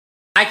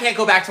I can't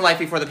go back to life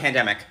before the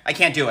pandemic. I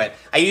can't do it.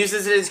 I use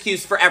this as an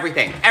excuse for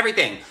everything.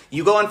 Everything.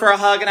 You go in for a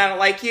hug and I don't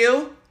like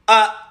you?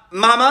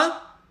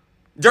 Mama?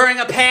 During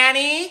a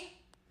panty?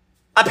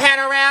 A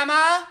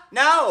panorama?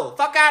 No,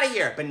 fuck out of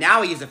here. But now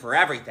I use it for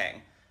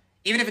everything.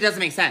 Even if it doesn't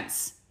make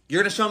sense.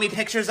 You're gonna show me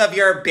pictures of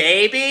your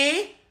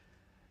baby?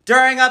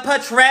 During a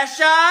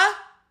Patricia?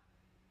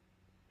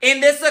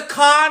 In this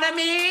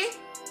economy?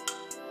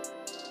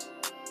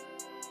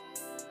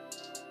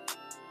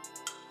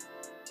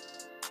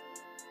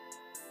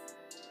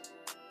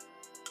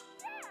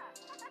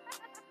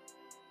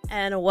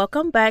 And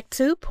welcome back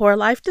to Poor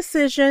Life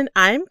Decision.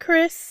 I'm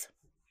Chris.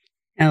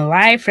 And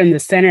live from the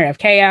center of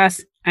chaos,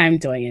 I'm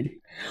Doyen.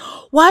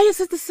 Why is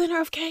it the center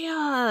of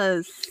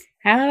chaos?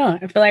 I don't know.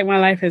 I feel like my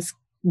life has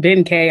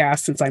been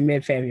chaos since like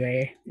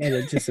mid-February, and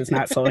it just is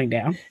not slowing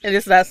down. And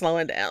it's not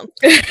slowing down.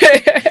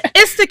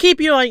 It's to keep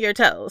you on your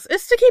toes.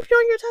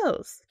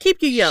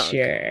 Keep you young.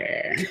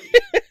 Sure.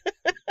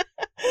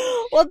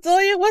 Well,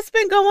 Doyen, what's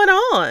been going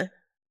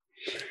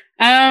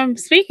on?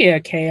 Speaking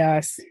of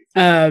chaos,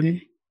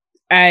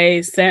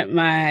 I sent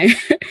my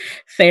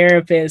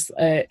therapist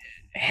a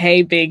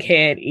 "Hey Big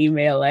Head"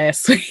 email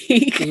last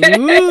week.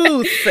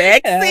 Ooh,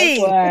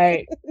 sexy!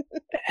 Like,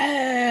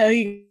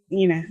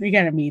 we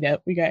gotta meet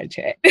up. We gotta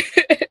chat. Okay.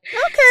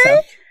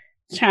 So,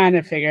 trying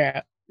to figure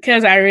out,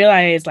 because I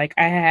realized like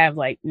I have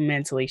like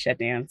mentally shut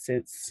down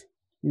since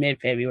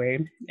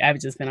mid-February. I've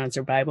just been on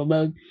survival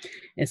mode,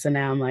 and so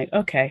now I'm like,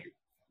 okay,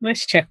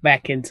 let's check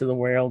back into the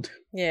world.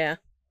 Yeah.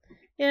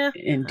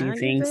 And do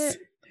things.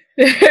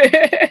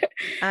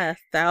 I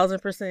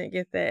 1,000%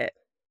 get that.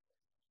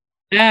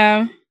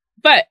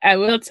 But I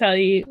will tell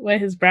you what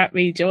has brought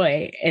me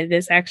joy, and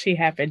this actually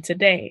happened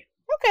today.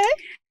 Okay.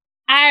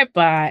 I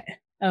bought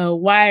a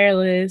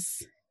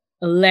wireless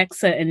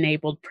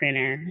Alexa-enabled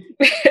printer.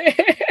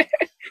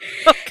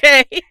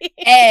 Okay.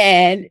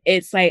 And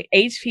it's like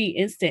HP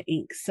Instant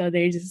Ink. So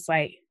they're just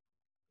like,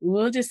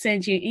 we'll just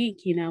send you ink,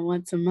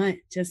 once a month,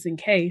 just in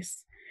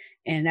case.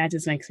 And that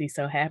just makes me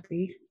so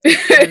happy.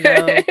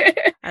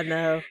 I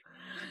know.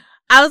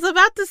 I was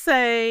about to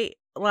say,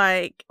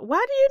 like,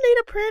 why do you need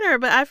a printer?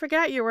 But I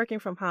forgot you're working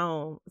from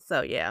home.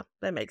 So, yeah,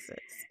 that makes sense.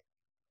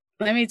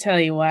 Let me tell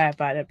you why I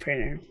bought a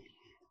printer.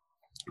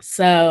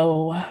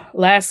 So,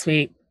 last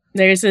week,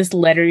 there's this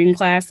lettering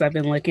class I've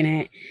been looking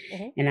at.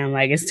 Mm-hmm. And I'm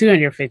like, it's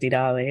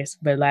 $250.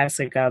 But last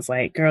week, I was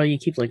like, girl, you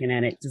keep looking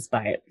at it. Just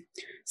buy it.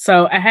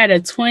 So, I had a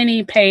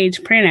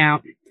 20-page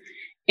printout.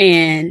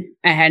 And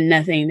I had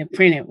nothing to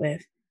print it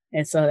with.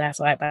 And so, that's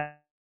why I bought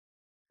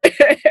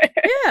it.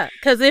 Yeah,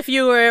 because if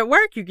you were at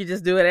work, you could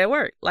just do it at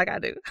work, like I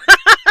do.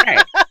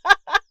 Right.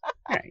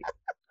 Yeah.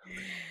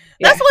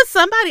 That's what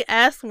somebody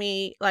asked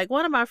me. Like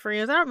one of my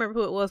friends, I don't remember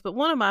who it was, but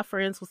one of my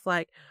friends was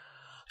like,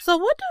 "So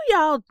what do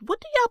y'all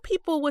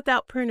people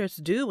without printers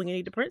do when you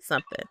need to print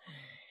something?"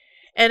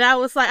 And I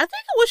was like, I think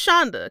it was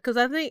Shonda, because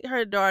I think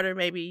her daughter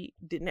maybe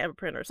didn't have a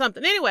printer or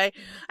something. Anyway,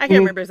 I can't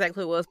remember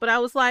exactly who it was, but I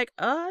was like,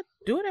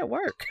 do it at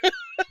work.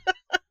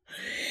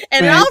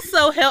 And It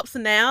also helps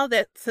now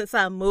that since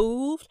I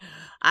moved,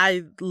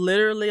 I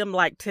literally am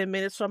like 10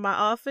 minutes from my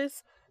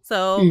office.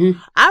 So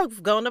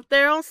I've gone up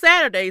there on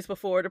Saturdays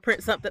before to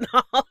print something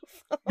off.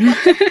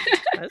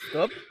 Let's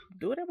go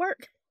do it at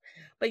work.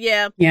 But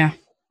yeah,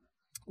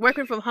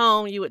 working from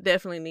home, you would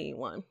definitely need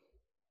one.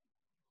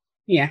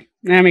 Yeah,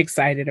 I'm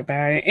excited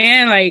about it.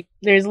 And like,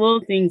 there's little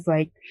things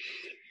like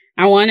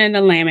I wanted a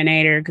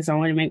laminator because I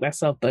want to make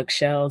myself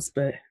bookshelves,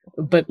 but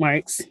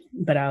bookmarks.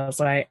 But I was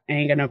like, I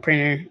ain't got no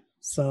printer,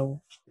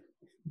 so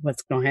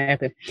what's gonna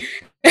happen?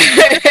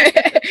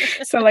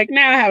 So like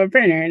now I have a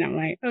printer, and I'm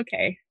like,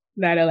 okay,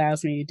 that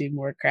allows me to do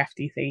more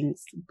crafty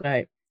things.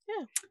 But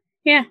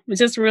yeah, I'm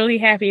just really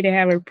happy to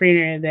have a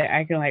printer that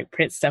I can like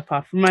print stuff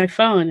off of my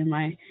phone and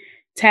my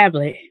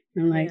tablet.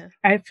 I'm like,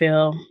 I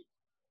feel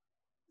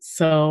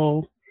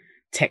so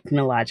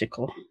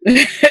technological.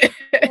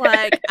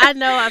 Like, I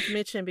know I've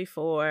mentioned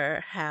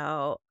before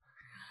how,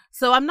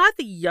 so I'm not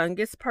the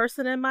youngest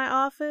person in my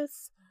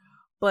office,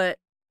 but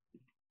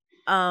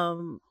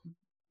the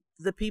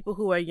people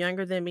who are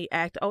younger than me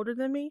act older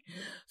than me.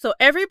 So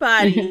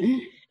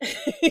everybody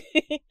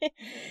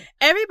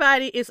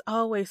is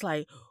always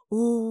like,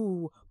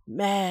 ooh,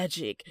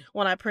 magic,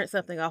 when I print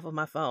something off of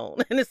my phone.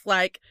 And it's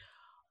like,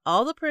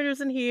 all the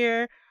printers in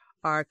here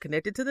are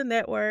connected to the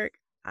network.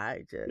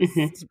 I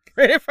just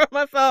print it from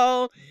my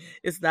phone.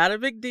 It's not a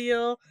big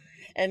deal.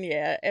 And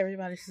yeah,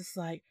 everybody's just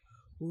like,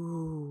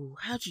 ooh,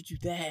 how'd you do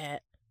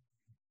that?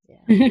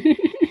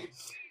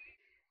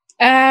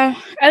 Yeah.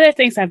 Other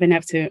things I've been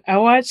up to. I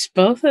watched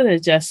both of the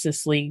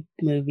Justice League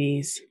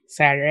movies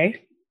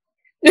Saturday.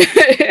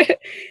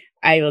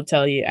 I will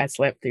tell you, I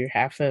slept through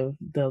half of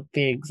the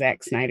big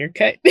Zack Snyder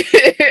cut.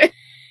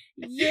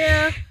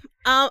 Yeah.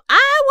 I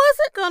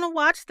wasn't gonna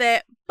watch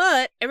that,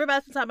 but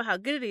everybody's been talking about how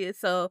good it is,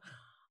 so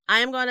I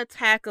am going to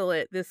tackle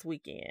it this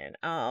weekend.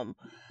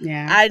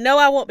 I know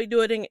I won't be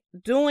doing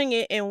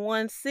it in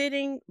one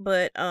sitting,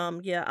 but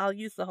I'll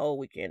use the whole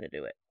weekend to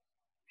do it.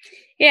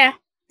 Yeah,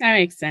 That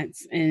makes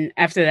sense. And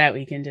after that,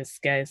 we can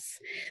discuss.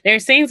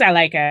 There's things I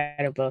like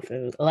out of both of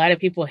them. A lot of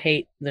people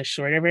hate the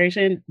shorter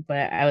version,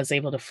 but I was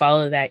able to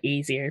follow that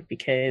easier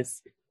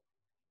because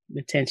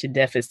attention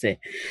deficit.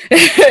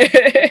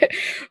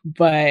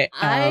 But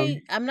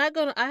I'm not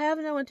gonna. I have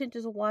no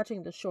intentions of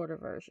watching the shorter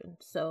version,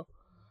 so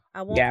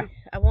I won't. yeah.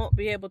 I won't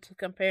be able to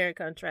compare and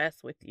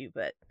contrast with you.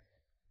 But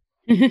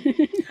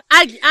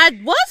I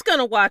was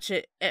gonna watch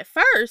it at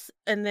first,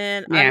 and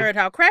then I Yeah. heard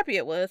how crappy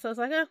it was. So I was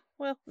like,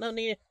 well, no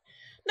need,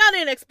 not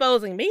in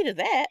exposing me to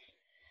that.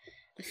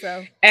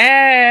 So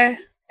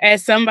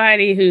As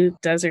somebody who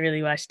doesn't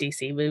really watch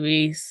DC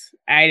movies,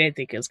 I didn't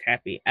think it was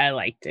crappy. I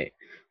liked it,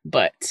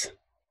 but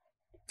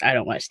I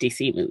don't watch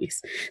DC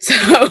movies, so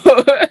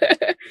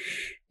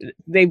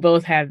they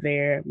both have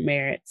their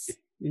merits.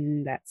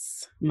 And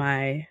that's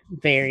my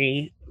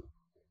very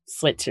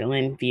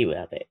Switzerland view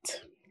of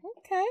it.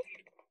 okay.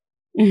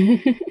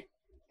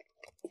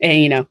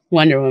 And you know,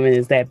 Wonder Woman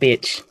is that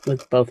bitch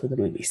with both of the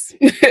movies.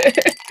 You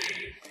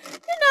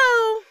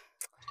know,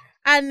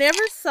 I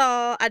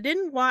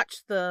didn't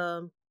watch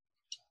the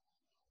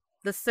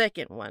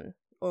second one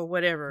or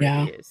whatever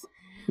Yeah. it is.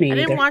 Me I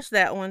didn't either. watch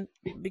that one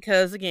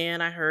because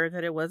again, I heard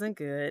that it wasn't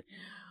good.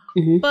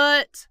 Mhm.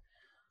 But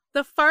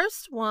the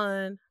first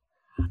one,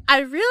 I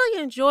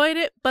really enjoyed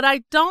it, but I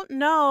don't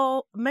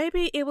know,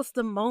 maybe it was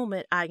the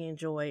moment I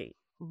enjoyed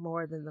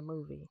more than the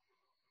movie.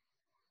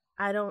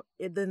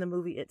 Than the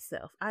movie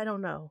itself. I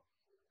don't know.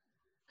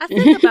 I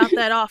think about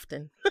that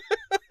often.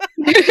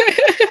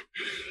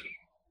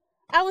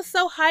 I was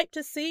so hyped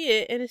to see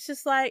it, and it's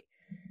just like,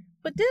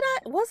 but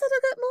was it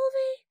a good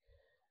movie?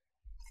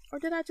 Or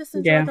did I just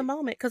enjoy Yeah. the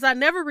moment? Because I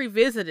never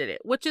revisited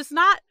it, which is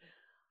not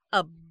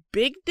a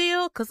big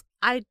deal, because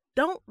there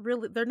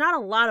are not a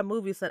lot of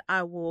movies that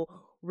I will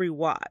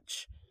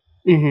rewatch.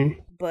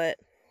 Mhm. But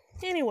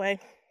anyway,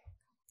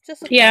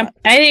 just a Yeah, thought.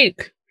 I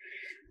think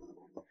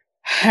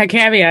I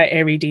caveat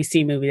every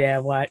DC movie that I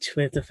watch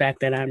with the fact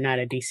that I'm not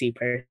a DC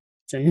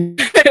person.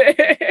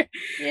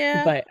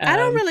 Yeah, But I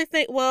don't really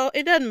think. Well,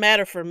 it doesn't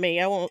matter for me.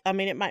 I won't. I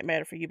mean, it might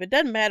matter for you, but it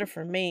doesn't matter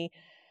for me.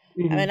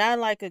 mhm. I mean, I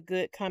like a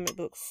good comic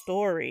book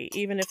story,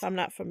 even if I'm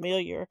not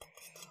familiar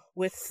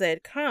with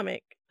said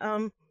comic.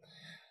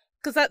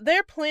 Because there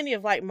are plenty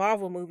of like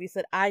Marvel movies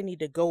that I need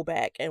to go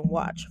back and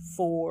watch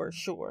for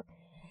sure,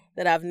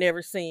 that I've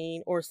never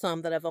seen, or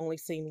some that I've only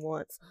seen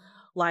once,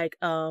 like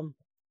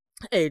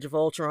Age of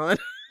Ultron.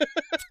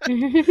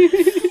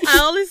 I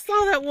only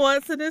saw that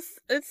once, and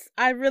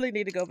I really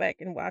need to go back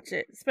and watch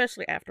it,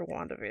 especially after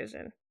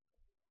WandaVision.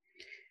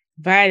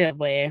 By the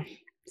way,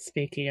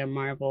 speaking of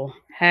Marvel,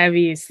 have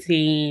you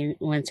seen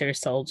Winter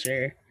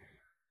Soldier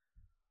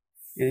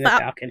and the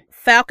Falcon?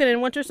 Falcon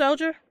and Winter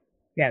Soldier?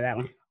 Yeah, that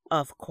one.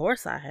 Of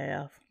course I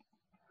have.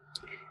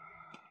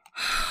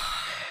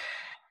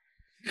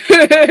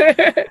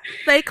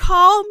 They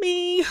call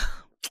me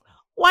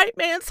white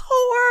man's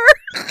whore.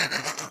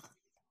 I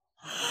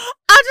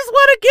just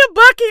want to give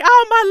Bucky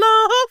all my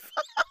love.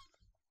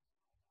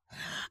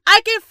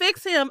 I can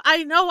fix him.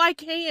 I know I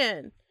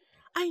can.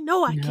 I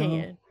know I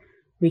can.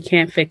 We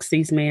can't fix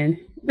these men.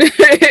 Girl,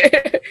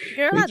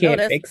 We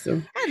can't fix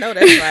them. I know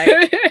that's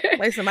right.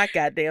 Wasting my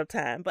goddamn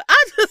time. But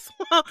I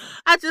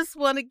just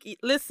want to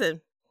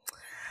listen.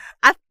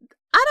 I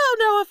don't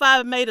know if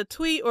I made a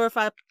tweet or if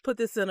I put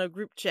this in a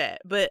group chat,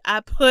 but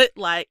I put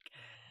like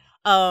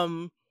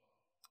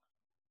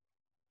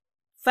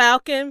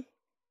Falcon,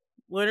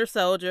 Winter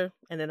Soldier,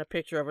 and then a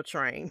picture of a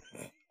train.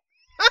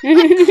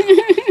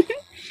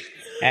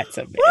 That's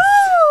a mess.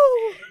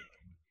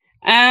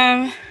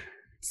 Woo!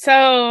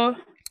 So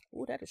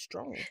Ooh, that is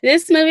strong.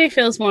 This movie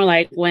feels more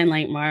like when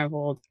like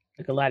Marvel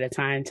took a lot of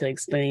time to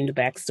explain the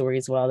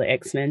backstories of all the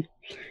X-Men.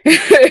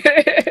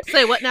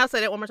 Say what now?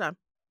 Say that one more time.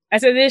 I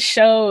said this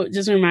show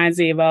just reminds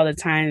me of all the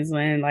times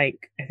when,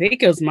 like, I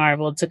think it was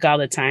Marvel took all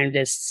the time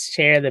to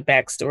share the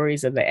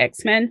backstories of the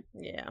X-Men.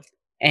 Yeah.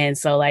 And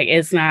so, like,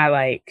 it's not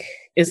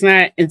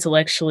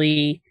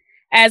intellectually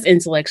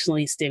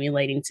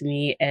stimulating to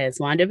me as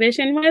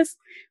WandaVision was,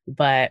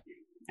 but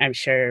I'm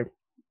sure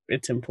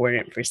it's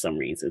important for some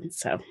reason.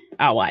 So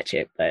I'll watch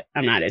it, but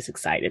I'm not as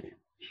excited.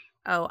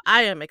 Oh,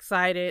 I am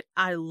excited.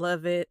 I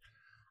love it.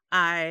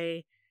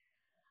 I'm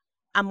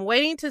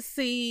waiting to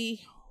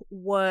see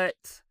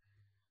what.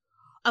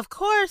 Of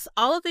course,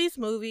 all of these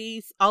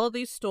movies, all of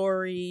these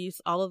stories,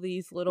 all of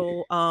these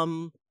little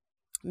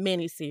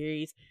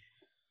miniseries,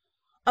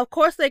 of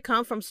course they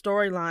come from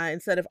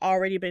storylines that have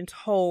already been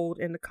told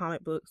in the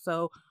comic book.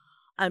 So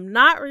I'm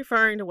not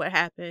referring to what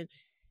happened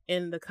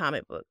in the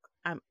comic book.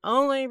 I'm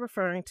only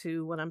referring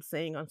to what I'm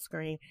seeing on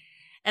screen.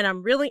 And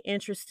I'm really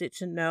interested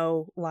to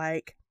know,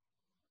 like,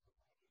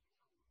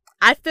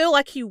 I feel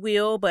like he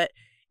will, but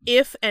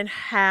if and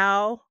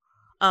how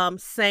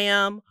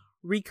Sam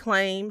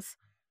reclaims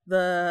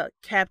the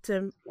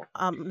Captain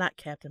America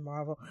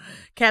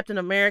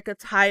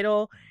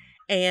title,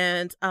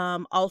 and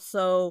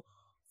also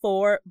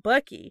for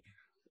Bucky,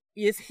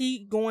 is he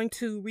going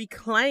to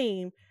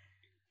reclaim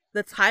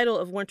the title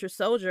of Winter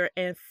Soldier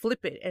and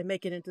flip it and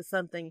make it into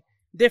something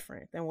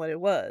different than what it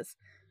was?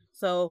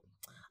 So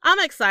I'm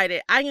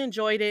excited. I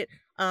enjoyed it.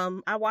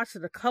 I watched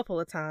it a couple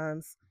of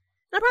times.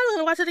 I'm probably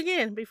gonna watch it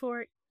again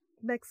before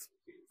next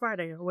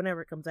Friday or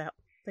whenever it comes out.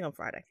 I think on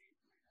Friday.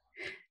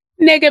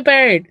 Nigga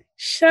Bird,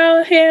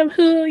 show him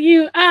who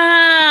you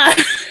are.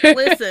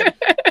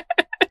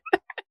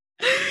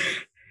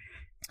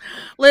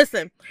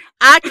 Listen,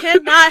 I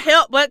cannot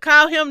help but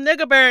call him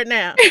Nigga Bird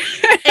now.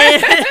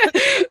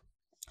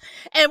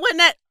 And when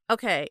that,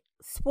 okay,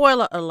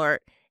 spoiler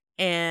alert,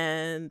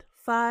 and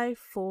 5,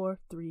 4,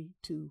 3,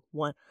 2,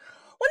 1.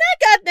 When that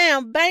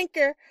goddamn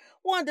banker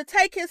wanted to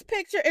take his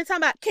picture and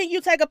talking about, can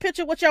you take a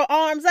picture with your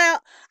arms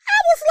out?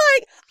 I was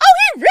like, oh,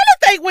 he really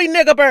think we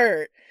Nigga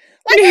Bird.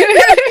 Like, he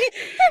really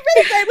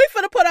think we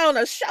finna put on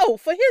a show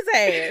for his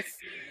ass.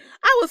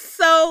 I was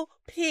so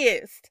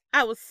pissed.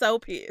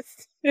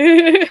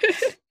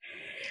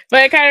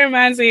 But it kind of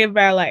reminds me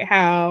about like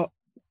how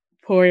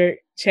poor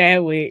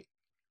Chadwick,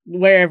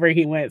 wherever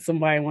he went,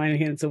 somebody wanted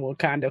him to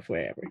Wakanda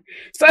forever.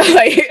 So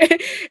like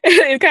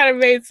it kind of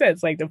made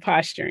sense, like the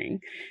posturing.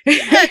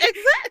 Yeah,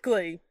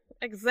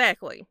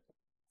 exactly.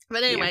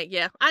 But anyway,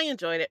 yeah, I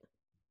enjoyed it.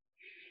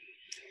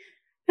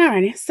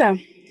 Alrighty, so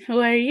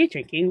what are you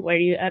drinking? What are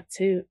you up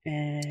to?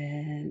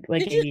 And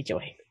what gave you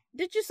joy?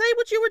 Did you say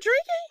what you were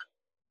drinking?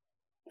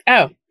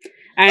 Oh,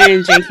 I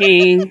am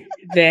drinking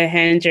the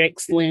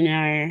Hendrick's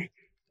Lunar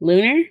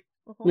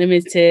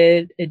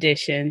limited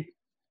edition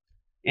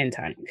and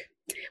tonic,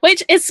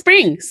 which is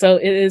spring, so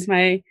it is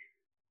my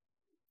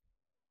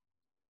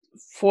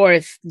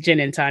 4th gin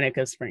and tonic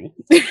of spring.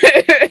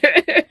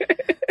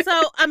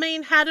 So, I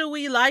mean, how do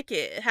we like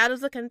it? How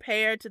does it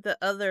compare to the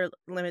other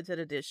limited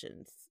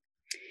editions?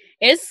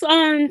 It's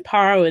on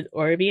par with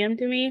Orbium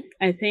to me.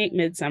 I think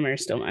Midsummer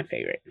is still my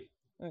favorite.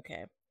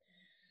 Okay.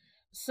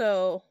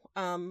 So,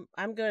 I'm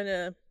going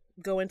to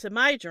go into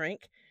my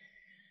drink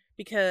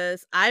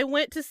because I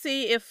went to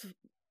see if,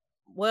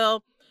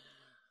 well,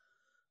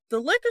 the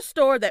liquor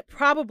store that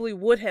probably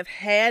would have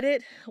had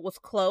it was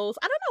closed.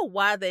 I don't know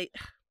why they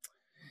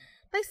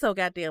so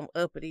goddamn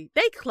uppity.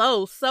 They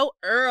close so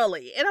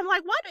early. And I'm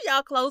like, why do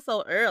y'all close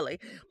so early?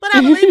 But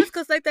I believe it's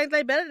because they think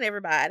they're better than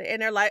everybody.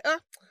 And they're like,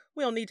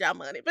 we don't need y'all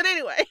money. But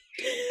anyway,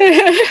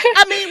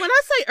 I mean, when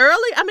I say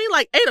early, I mean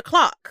like 8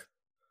 o'clock.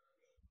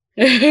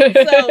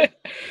 So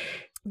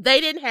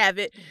they didn't have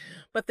it.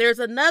 But there's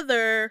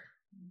another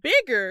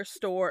bigger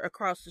store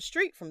across the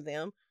street from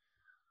them.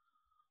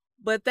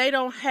 But they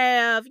don't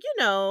have,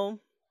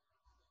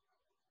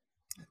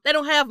 they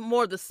don't have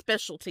more of the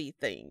specialty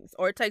things,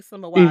 or it takes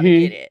them a while to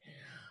get it.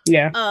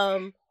 Yeah.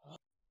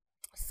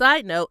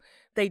 Side note,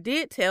 they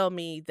did tell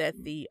me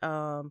that the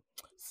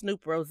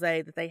Snoop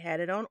Rosé, that they had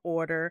it on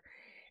order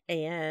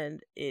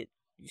and it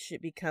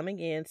should be coming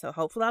in. So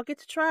hopefully I'll get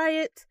to try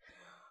it.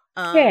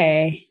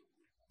 Yay.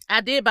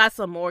 I did buy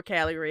some more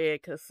Cali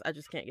Red because I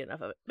just can't get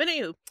enough of it. But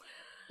anywho,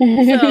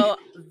 so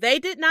they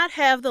did not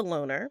have the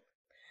Lunar.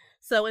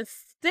 So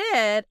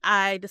instead,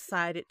 I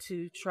decided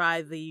to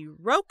try the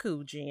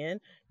Roku gin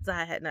because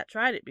I had not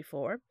tried it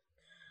before.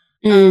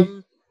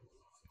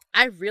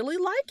 I really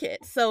like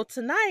it. So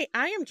tonight,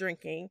 I am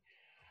drinking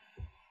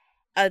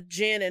a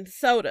gin and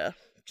soda.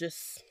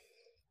 Just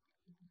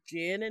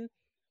gin and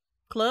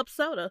club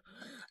soda.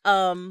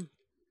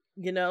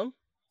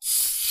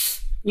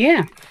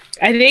 Yeah.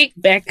 I think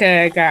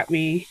Becca got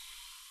me.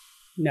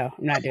 No,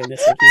 I'm not doing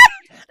this with you.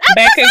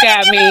 Becca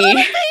got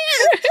me.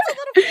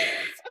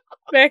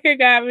 Becca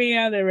got me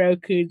on the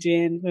Roku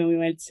gin when we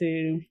went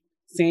to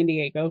San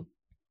Diego.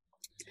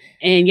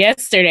 And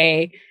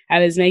yesterday, I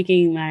was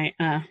making my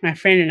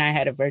friend and I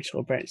had a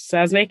virtual brunch. So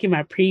I was making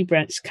my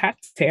pre-brunch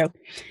cocktail.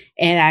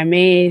 And I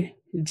made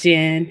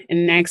gin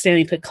and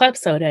accidentally put club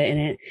soda in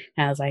it.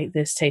 And I was like,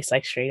 this tastes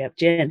like straight up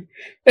gin.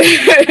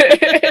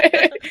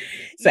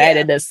 So I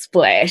added a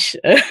splash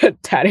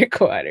of tonic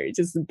water,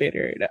 just to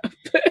bitter it up.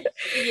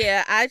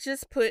 Yeah, I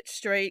just put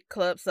straight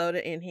club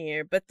soda in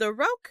here. But the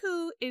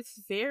Roku is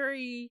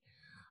very,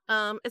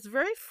 it's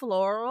very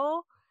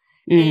floral.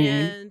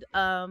 And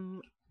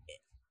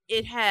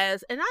it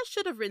has, and I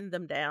should have written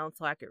them down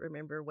so I could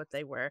remember what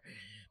they were.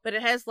 But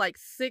it has like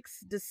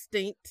 6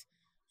 distinct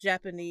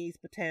Japanese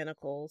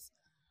botanicals.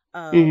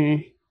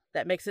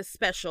 That makes it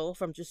special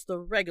from just the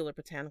regular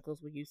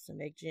botanicals we used to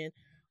make gin.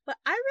 But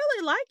I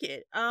really like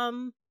it.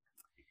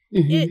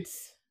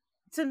 It's,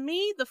 to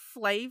me, the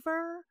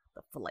flavor,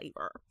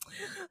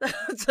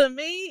 to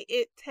me,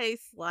 it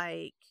tastes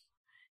like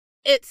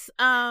it's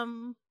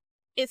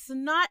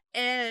not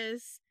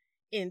as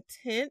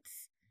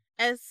intense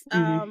as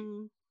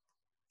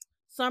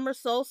Summer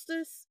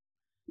Solstice,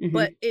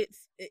 but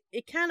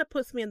it kind of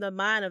puts me in the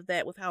mind of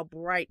that with how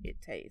bright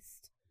it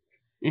tastes.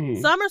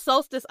 Summer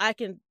Solstice, I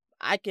can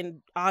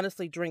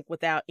honestly drink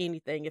without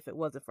anything if it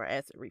wasn't for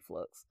acid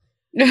reflux.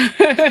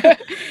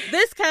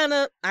 This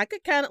I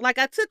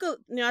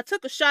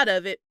took a shot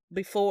of it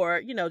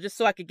before, just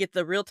so I could get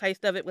the real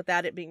taste of it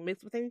without it being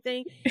mixed with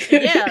anything.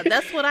 And yeah,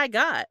 that's what I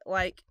got.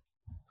 Like,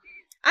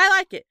 I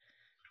like it.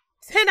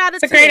 10 out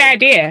of 10. It's a great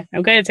idea.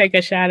 I'm going to take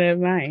a shot of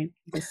mine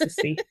just to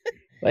see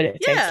what it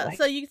tastes like. Yeah,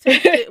 so you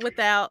taste it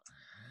without,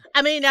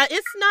 I mean, now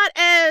it's not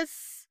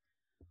as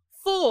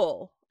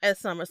full as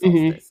summer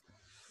Mhm. solstice.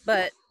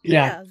 But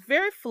Yeah. yeah,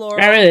 very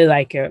floral. I really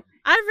like it.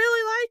 I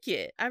really like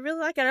it. I really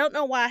like it. I don't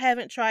know why I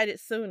haven't tried it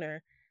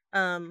sooner.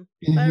 But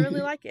I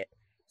really like it.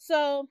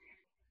 So,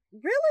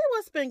 really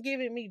what's been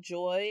giving me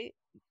joy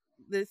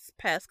this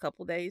past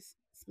couple days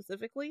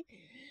specifically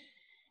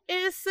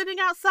is sitting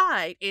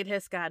outside. It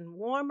has gotten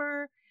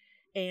warmer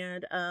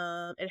and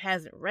it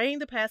hasn't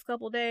rained the past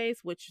couple days,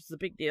 which is a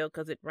big deal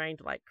because it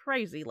rained like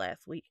crazy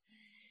last week.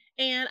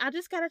 And I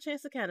just got a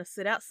chance to kind of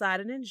sit outside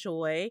and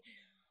enjoy.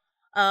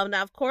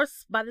 Now, of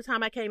course, by the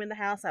time I came in the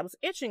house, I was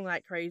itching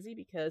like crazy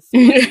because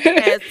spring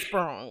had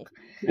sprung.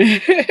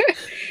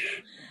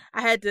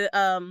 I had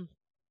to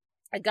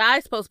a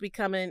guy's supposed to be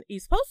coming.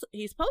 He's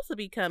supposed to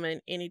be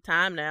coming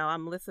anytime now.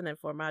 I'm listening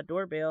for my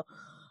doorbell.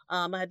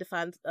 I had to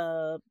find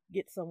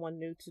get someone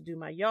new to do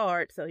my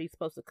yard, so he's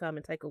supposed to come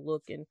and take a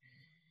look and,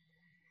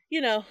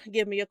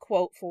 give me a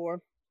quote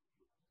for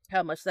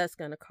how much that's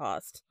gonna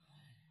cost.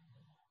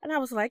 And I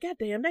was like, God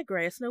damn, that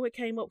grass, no, it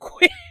came up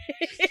quick.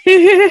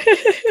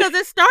 Because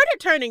it started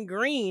turning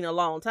green a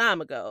long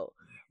time ago,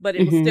 but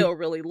it was still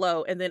really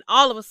low. And then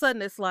all of a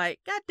sudden it's like,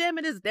 God damn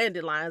it, it's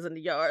dandelions in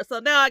the yard. So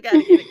now I got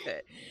to get it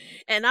cut.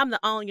 And I'm the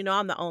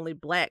only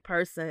black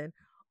person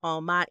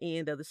on my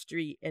end of the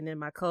street and in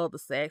my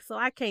cul-de-sac. So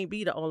I can't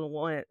be the only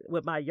one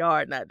with my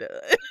yard not done.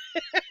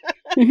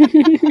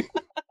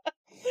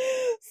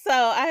 So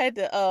I had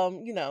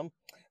to,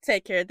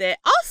 take care of that.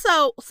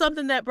 Also,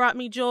 something that brought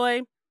me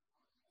joy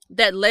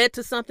that led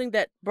to something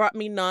that brought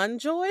me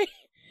non-joy.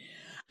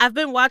 I've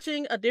been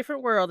watching A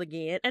Different World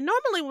again. And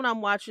normally when I'm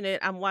watching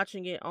it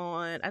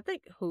on, I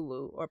think,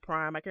 Hulu or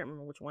Prime. I can't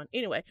remember which one.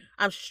 Anyway,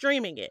 I'm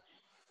streaming it.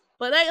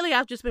 But lately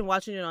I've just been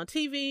watching it on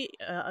TV.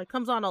 It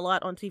comes on a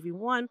lot on TV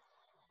One.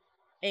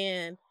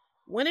 And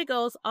when it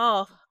goes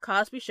off,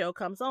 Cosby Show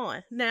comes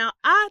on. Now,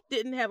 I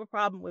didn't have a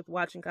problem with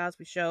watching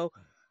Cosby Show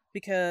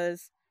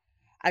because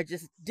I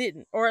just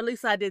didn't. Or at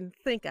least I didn't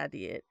think I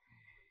did.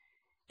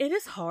 It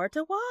is hard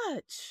to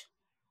watch.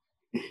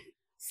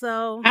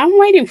 So I'm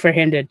waiting for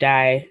him to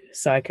die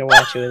so I can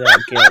watch it without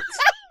guilt.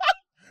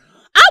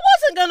 I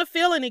wasn't going to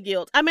feel any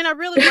guilt. I mean, I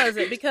really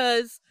wasn't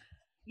because,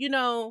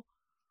 I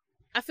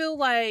feel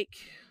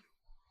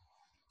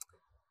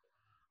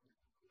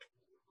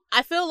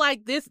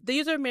like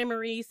these are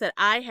memories that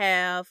I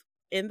have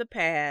in the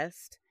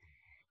past,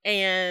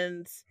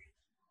 and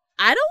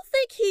I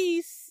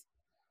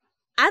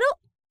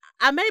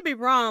may be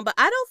wrong, but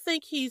I don't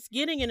think he's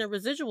getting any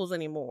residuals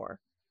anymore.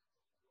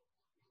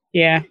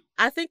 Yeah.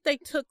 I think they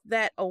took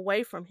that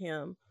away from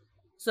him.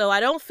 So I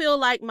don't feel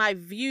like my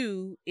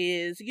view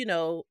is,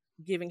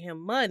 giving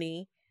him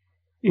money.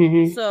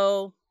 Mm-hmm.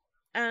 So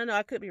I don't know.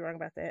 I could be wrong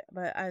about that,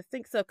 but I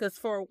think so. Because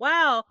for a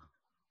while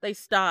they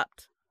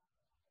stopped.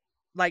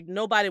 Like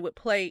nobody would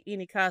play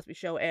any Cosby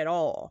Show at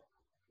all.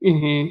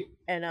 Mm-hmm.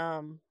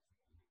 And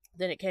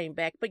then it came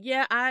back. But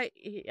yeah, I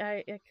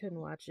couldn't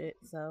watch it.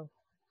 So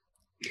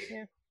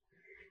yeah.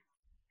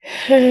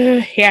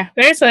 Yeah,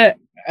 there's a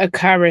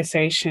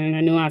conversation,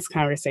 a nuanced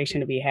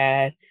conversation to be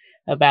had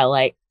about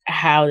like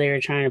how they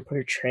were trying to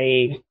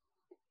portray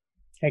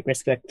like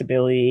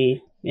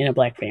respectability in a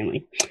black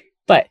family,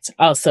 but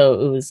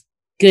also it was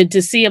good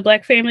to see a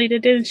black family that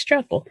didn't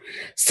struggle.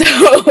 So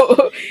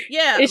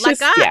yeah, it's like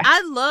just,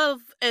 I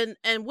love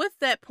and with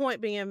that point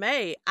being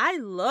made, I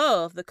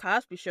love the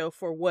Cosby Show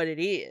for what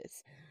it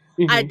is.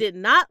 Mm-hmm. I did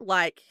not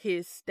like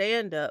his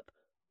stand-up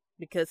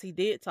because he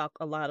did talk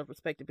a lot of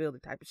respectability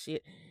type of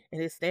shit in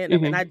his stand-up,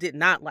 Mm-hmm. and I did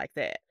not like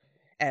that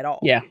at all.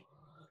 Yeah.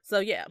 So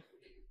yeah.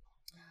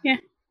 Yeah.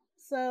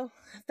 So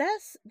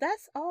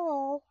that's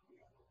all.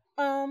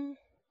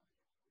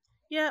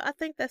 Yeah, I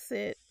think that's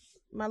it.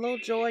 My little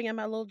joy and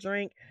my little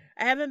drink.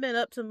 I haven't been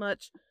up to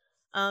much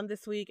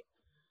this week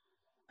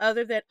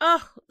other than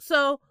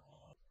so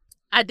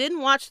I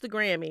didn't watch the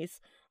Grammys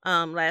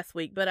last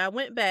week, but I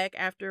went back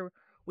after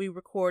we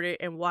recorded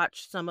and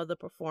watched some of the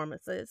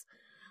performances.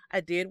 I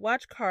did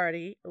watch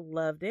Cardi,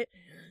 loved it.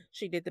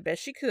 She did the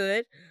best she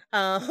could.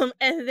 And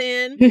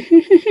then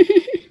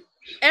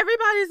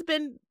everybody's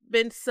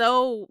been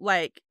so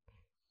like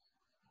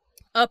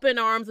up in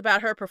arms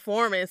about her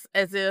performance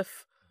as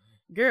if,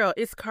 girl,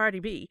 it's Cardi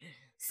B.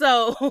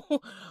 So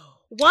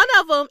one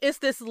of them is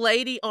this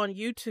lady on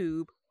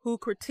YouTube who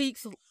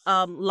critiques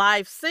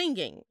live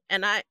singing,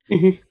 and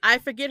I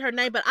forget her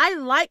name, but I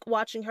like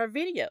watching her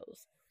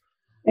videos.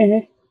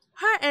 Mm-hmm.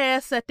 Her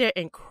ass sat there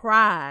and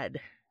cried.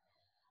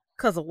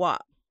 Cause of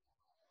what?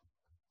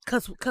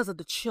 Cause of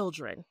the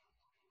children.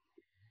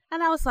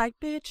 And I was like,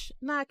 bitch,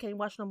 nah, I can't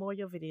watch no more of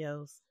your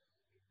videos.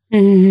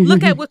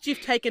 Look at what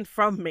you've taken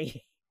from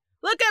me.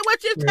 Look at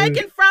what you've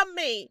taken from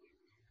me.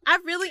 I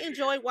really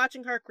enjoyed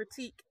watching her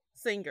critique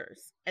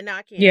singers. And now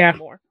I can't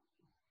anymore.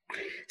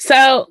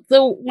 So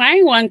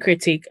my one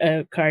critique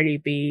of Cardi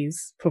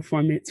B's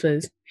performance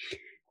was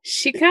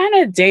she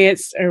kind of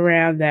danced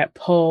around that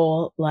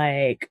pole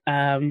like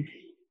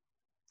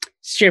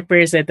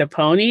strippers at the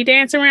pony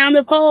dance around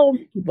the pole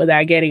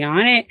without getting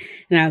on it.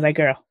 And I was like,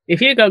 girl, if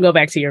you're gonna go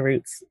back to your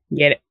roots,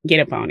 get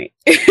up on it.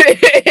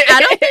 I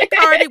don't think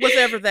Cardi was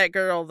ever that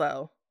girl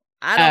though.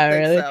 I don't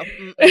think really? so.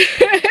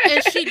 Mm-mm.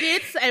 And she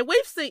did say, and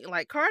we've seen,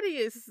 like, Cardi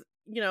is,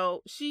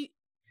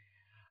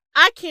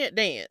 I can't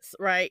dance,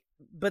 right?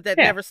 But that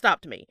Yeah. never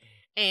stopped me.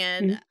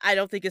 And I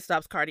don't think it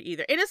stops Cardi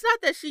either. And it's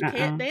not that she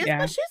can't dance, Yeah.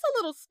 but she's a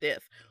little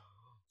stiff.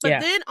 But Yeah.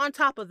 then on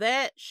top of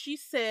that, she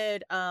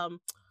said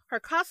her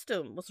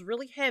costume was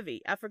really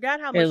heavy. I forgot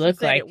how much It she looked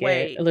said like it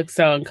weighed. It looked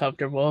so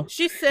uncomfortable.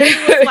 She said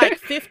it was like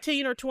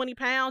 15 or 20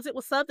 pounds. It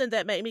was something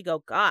that made me go,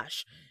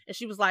 gosh. And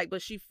she was like,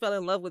 but she fell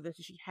in love with it.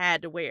 So she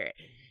had to wear it.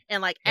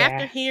 And like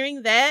after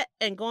hearing that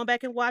and going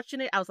back and watching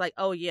it, I was like,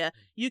 oh yeah,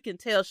 you can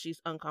tell she's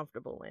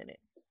uncomfortable in it.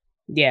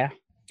 Yeah.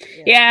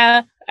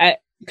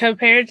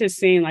 Compared to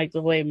seeing like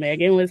the way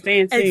Megan was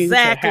dancing,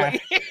 exactly,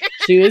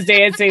 she was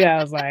dancing,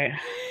 I was like,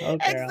 oh, girl.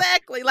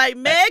 Exactly. Like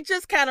Meg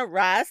just kind of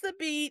rides the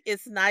beat.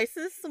 It's nice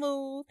and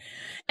smooth.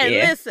 And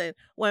listen,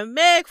 when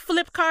Meg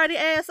flipped Cardi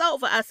ass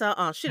over, I said,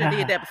 she done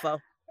did that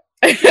before.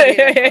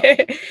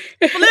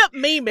 Flip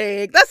me,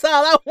 Meg. That's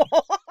all I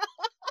want.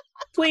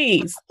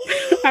 Please,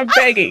 I'm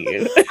begging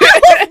you. I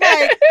was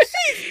like,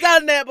 she's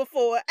done that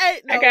before.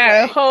 Ain't no I got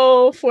way. a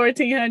whole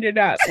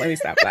 $1,400. Let me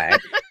stop lying.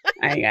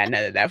 I ain't got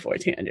none of that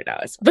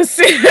 $1,400. But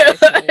still.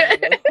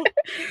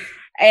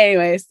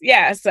 Anyways,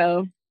 yeah.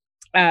 So,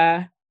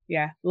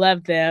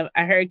 love them.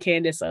 I heard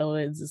Candace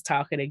Owens is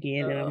talking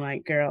again, and I'm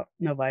like, girl,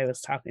 nobody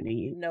was talking to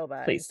you.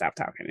 Nobody. Please stop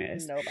talking to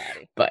us.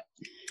 Nobody. But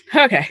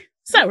okay,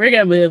 so we're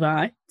gonna move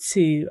on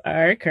to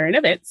our current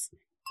events.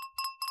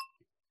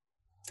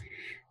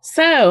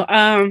 So,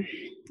 I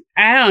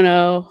don't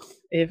know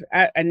if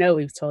I know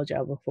we've told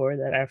y'all before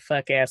that our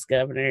fuck ass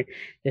governor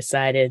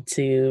decided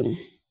to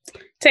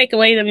take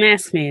away the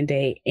mask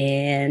mandate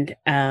and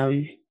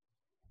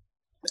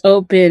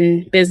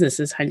open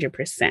businesses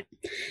 100%.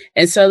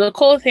 And so the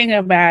cool thing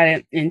about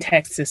it in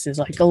Texas is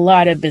like a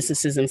lot of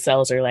businesses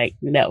themselves are like,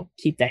 no,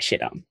 keep that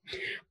shit on.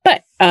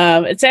 But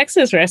a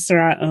Texas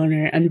restaurant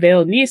owner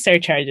unveiled new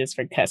surcharges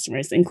for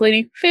customers,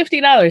 including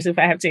 $50 if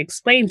I have to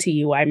explain to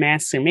you why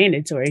masks are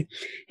mandatory,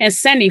 and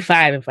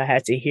 $75 if I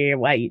have to hear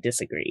why you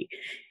disagree.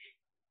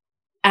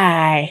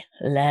 I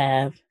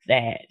love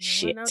that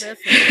shit.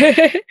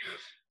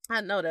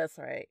 I know that's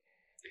right.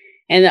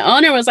 And the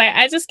owner was like,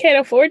 I just can't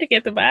afford to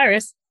get the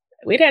virus.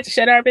 We'd have to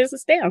shut our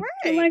business down. Right.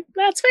 I'm like,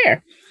 that's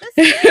fair.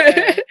 That's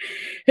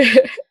fair.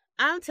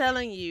 I'm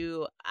telling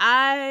you,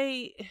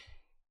 I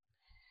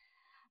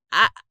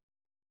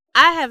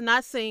have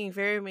not seen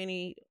very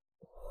many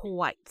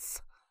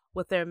whites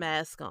with their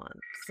mask on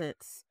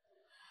since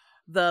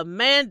the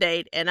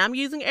mandate, and I'm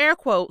using air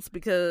quotes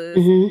because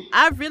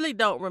I really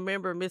don't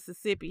remember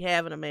Mississippi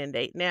having a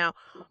mandate. Now,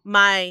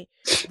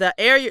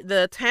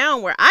 the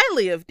town where I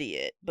live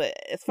did, but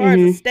as far as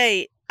the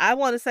state, I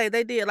want to say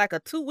they did like a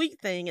 2-week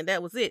thing, and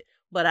that was it.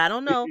 But I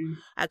don't know.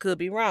 I could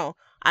be wrong.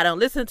 I don't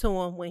listen to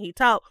him when he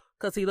talk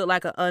because he looked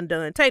like an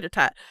undone tater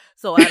tot,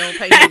 so I don't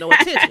pay him no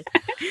attention.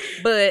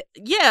 But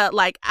yeah,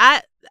 like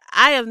I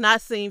have not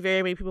seen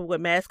very many people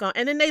with masks on,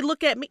 and then they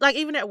look at me like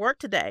even at work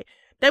today,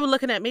 they were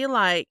looking at me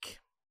like,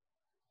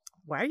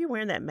 why are you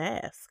wearing that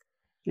mask?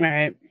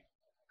 Right.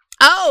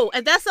 Oh,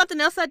 and that's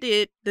something else I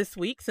did this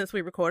week since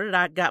we recorded.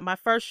 I got my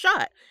first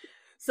shot.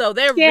 So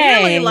they're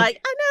really like,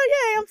 I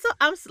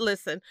know,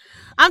 listen,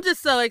 I'm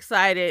just so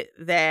excited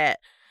that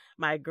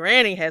my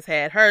granny has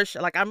had her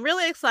like, I'm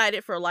really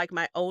excited for like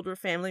my older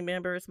family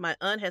members. My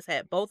aunt has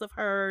had both of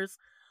hers.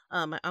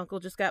 My uncle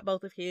just got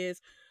both of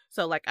his.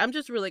 So like, I'm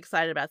just really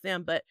excited about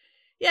them. But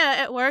yeah,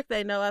 at work,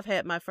 they know I've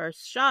had my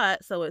first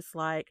shot. So it's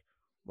like,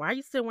 why are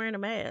you still wearing a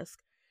mask?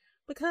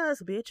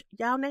 Because, bitch,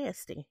 y'all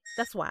nasty.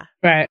 That's why.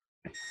 Right.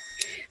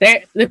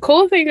 The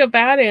cool thing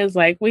about it is,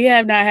 like, we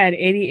have not had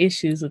any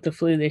issues with the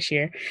flu this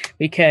year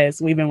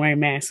because we've been wearing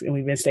masks and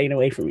we've been staying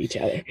away from each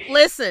other.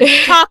 Listen,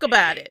 talk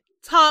about it.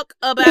 Talk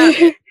about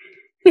it.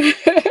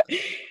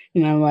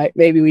 And I'm like,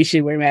 maybe we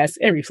should wear masks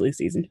every flu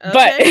season.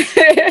 Okay.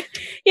 But,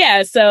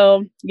 yeah,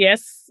 so,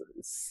 yes,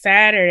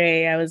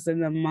 Saturday I was in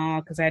the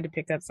mall because I had to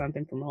pick up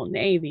something from Old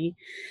Navy.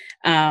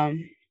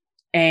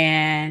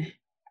 And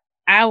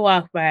I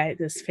walked by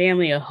this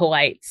family of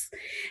whites,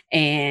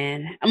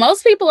 and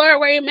most people are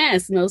wearing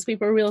masks, and those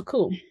people are real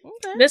cool.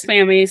 Okay. This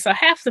family, so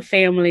half the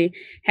family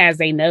has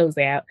their nose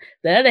out,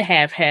 the other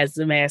half has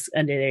the mask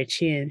under their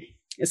chin.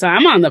 So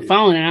I'm on the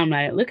phone, and I'm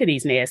like, look at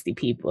these nasty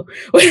people.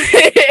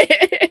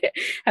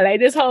 I like,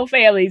 this whole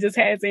family just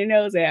has their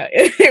nose out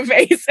and their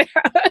face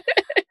out.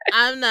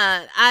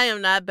 I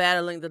am not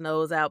battling the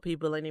nose out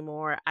people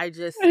anymore.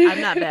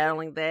 I'm not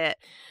battling that.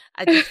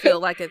 I just feel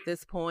like at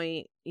this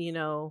point, you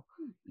know,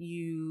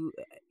 you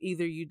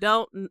either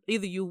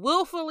you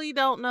willfully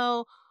don't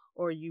know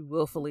or you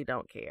willfully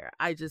don't care.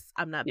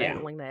 I'm not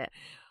battling that.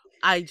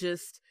 I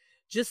just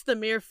the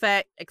mere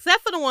fact,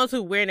 except for the ones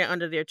who wearing it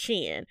under their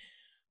chin,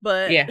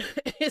 but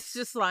it's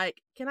just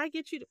like, can I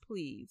get you to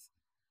please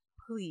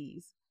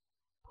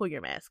pull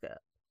your mask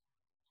up?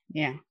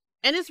 Yeah.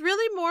 And it's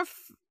really more,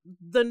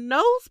 the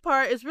nose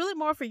part is really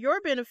more for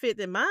your benefit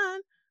than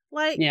mine.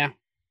 Like, yeah.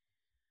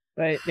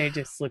 But they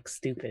just look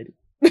stupid.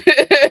 and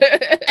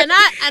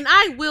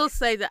I will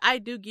say that I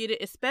do get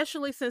it,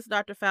 especially since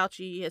Dr.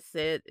 Fauci has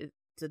said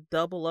to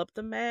double up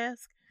the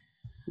mask.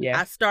 Yeah.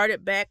 I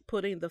started back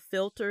putting the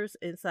filters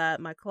inside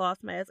my cloth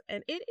mask,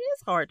 and it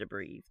is hard to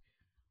breathe.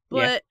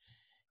 But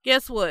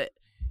guess what?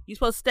 You're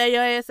supposed to stay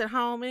your ass at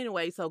home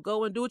anyway, so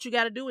go and do what you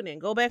got to do and then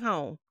go back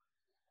home.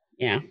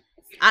 Yeah.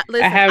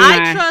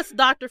 I trust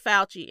Dr.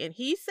 Fauci, and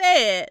he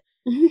said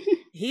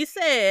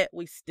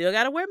we still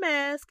got to wear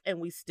masks and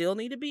we still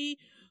need to be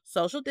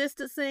social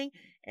distancing.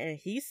 And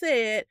he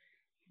said,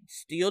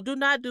 still do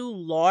not do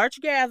large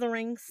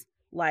gatherings.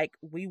 Like,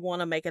 we want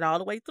to make it all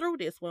the way through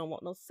this. We don't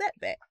want no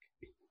setback.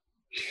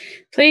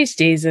 Please,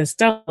 Jesus,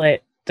 don't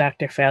let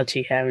Dr.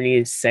 Fauci have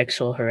any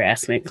sexual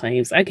harassment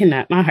claims.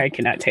 My heart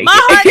cannot take my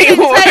it heart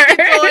anymore. Can't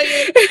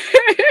take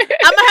it,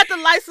 I'm going to have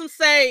to light some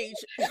sage.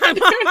 My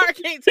heart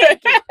can't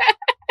take it.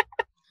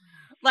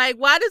 Like,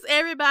 why does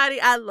everybody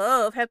I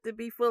love have to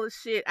be full of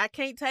shit? I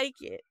can't take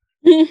it.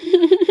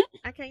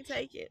 I can't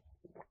take it.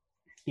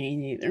 Me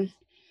neither.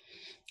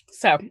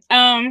 So,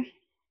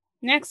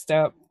 next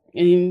up,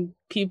 and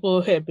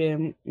people have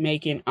been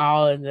making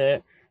all of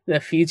the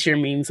future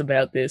memes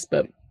about this,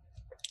 but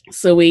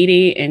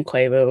Saweetie and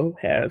Quavo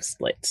have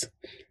split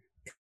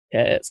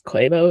because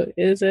Quavo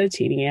is a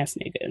cheating ass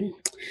nigga.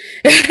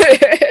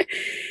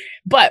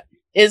 But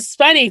it's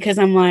funny because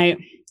I'm like,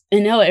 I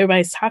know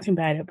everybody's talking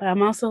about it, but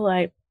I'm also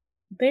like,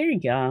 they're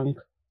young.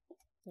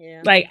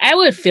 Yeah. Like, I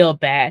would feel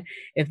bad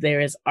if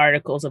there is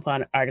articles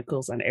upon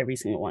articles on every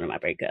single one of my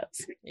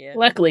breakups. Yeah.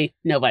 Luckily,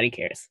 nobody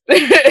cares.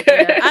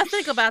 Yeah, I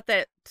think about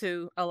that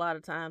too a lot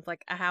of times,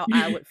 like how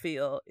I would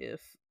feel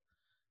if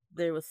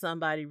there was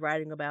somebody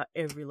writing about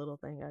every little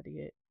thing I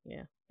did.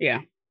 Yeah.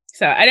 Yeah.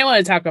 So I didn't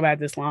want to talk about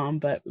this long,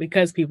 but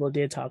because people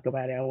did talk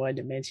about it, I wanted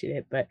to mention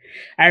it. But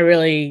I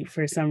really,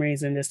 for some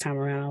reason this time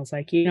around, I was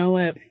like, you know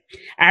what?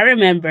 I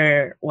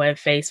remember when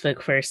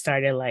Facebook first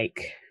started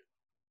like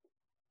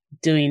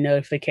doing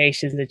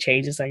notifications and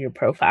changes on your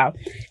profile.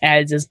 And I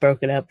had just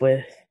broken up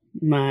with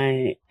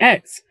my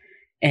ex.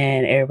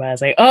 And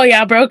everybody's like, oh,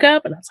 y'all broke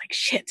up? And I was like,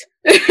 shit.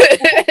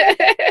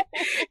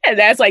 And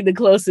that's like the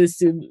closest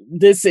to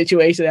this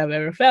situation I've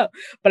ever felt.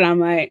 But I'm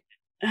like,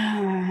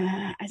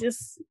 I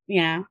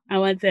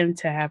want them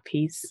to have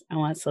peace. I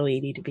want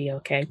Saweetie to be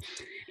okay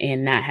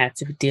and not have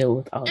to deal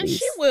with all these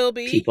she will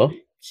be. people.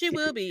 She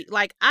will be.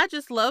 Like, I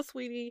just love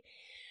Sweetie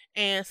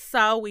and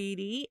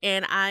Saweetie,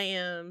 and I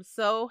am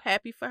so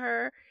happy for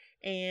her.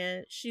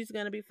 And she's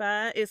going to be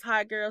fine. It's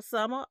hot girl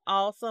summer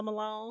all summer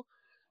long.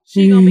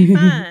 She gonna be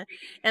fine.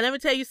 And let me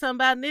tell you something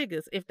about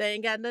niggas. If they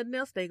ain't got nothing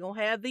else, they gonna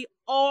have the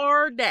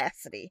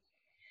audacity.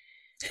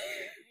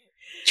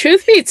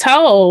 Truth be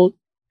told,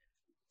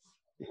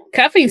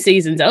 cuffing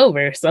season's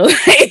over, so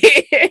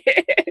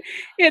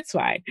it's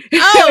fine.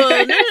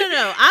 Oh,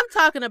 no. I'm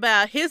talking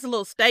about his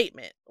little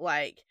statement.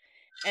 Like,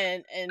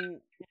 and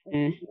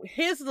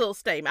his little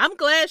statement. I'm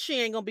glad she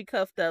ain't gonna be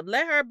cuffed up.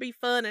 Let her be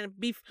fun and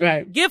be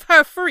right. Give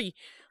her free.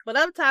 But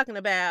I'm talking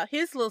about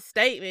his little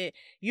statement.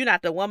 You're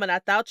not the woman I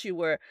thought you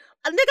were.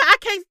 Nigga, I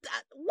can't.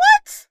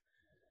 What?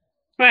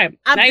 Right.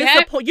 I'm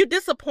disappointed. You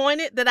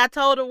disappointed that I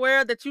told the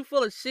world that you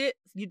full of shit?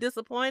 You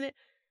disappointed?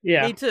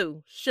 Yeah. Me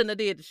too. Shouldn't have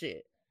did the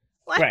shit.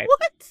 Like, right.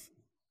 What?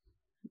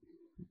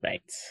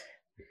 Right.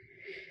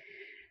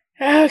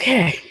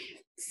 Okay.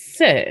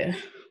 So,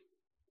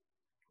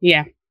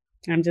 yeah.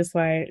 I'm just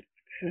like,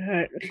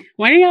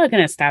 when are y'all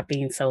gonna stop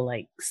being so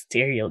like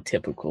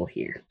stereotypical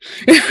here?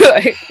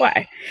 Like,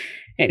 why?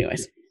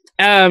 Anyways,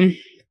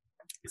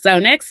 so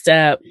next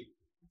up,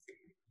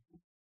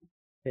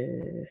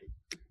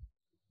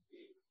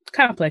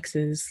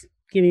 complexes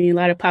giving me a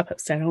lot of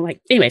pop-ups that I don't like.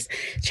 Anyways,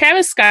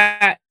 Travis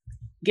Scott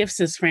gifts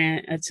his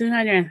friend a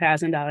 $200,000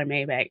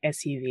 Maybach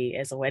SUV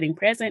as a wedding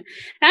present.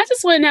 And I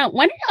just want to know,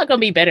 when are y'all gonna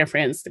be better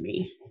friends to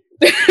me?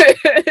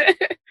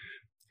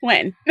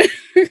 When?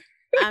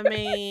 I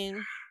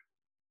mean,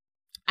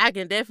 I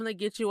can definitely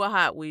get you a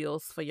Hot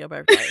Wheels for your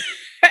birthday.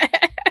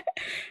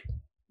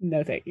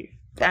 No, thank you.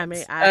 I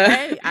mean,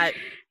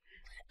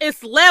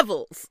 it's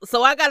levels,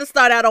 so I got to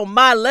start out on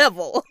my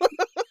level.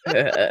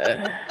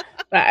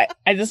 I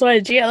just want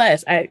a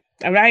GLS.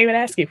 I'm not even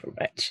asking for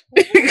much.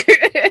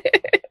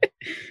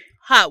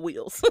 Hot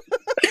Wheels.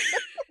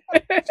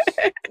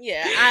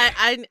 Yeah,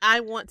 I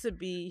want to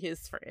be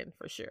his friend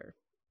for sure.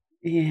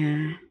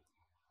 Yeah,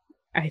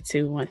 I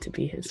too want to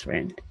be his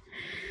friend.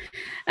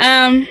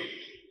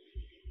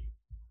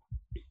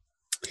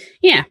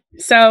 Yeah,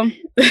 so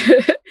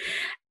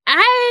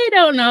I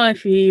don't know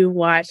if you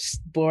watched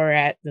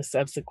Borat, the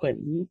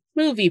subsequent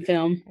movie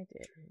film.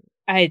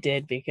 I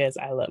did because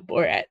I love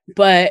Borat.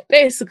 But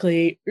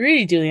basically,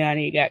 Rudy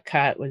Giuliani got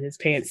caught with his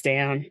pants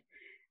down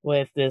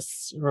with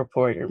this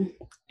reporter.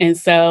 And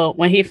so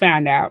when he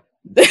found out,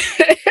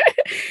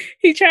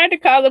 he tried to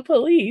call the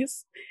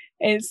police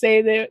and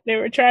say that they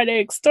were trying to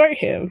extort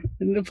him.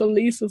 And the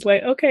police was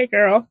like, okay,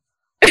 girl.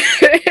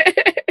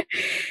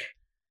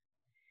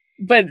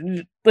 But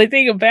the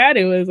thing about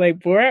it was like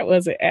Borat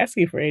wasn't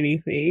asking for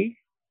anything,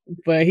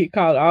 but he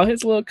called all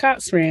his little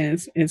cops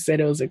friends and said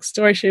it was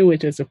extortion,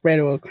 which is a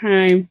federal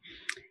crime,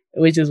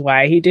 which is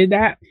why he did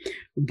that.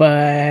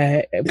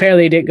 But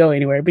apparently it didn't go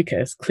anywhere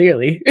because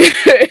clearly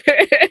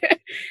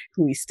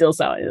We still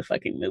saw it in the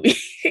fucking movie.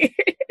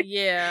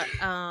 Yeah,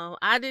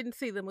 I didn't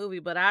see the movie,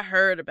 but I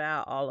heard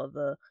about all of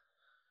the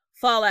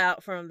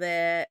fallout from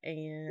that,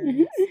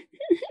 and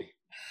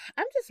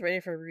I'm just ready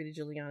for Rudy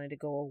Giuliani to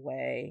go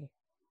away.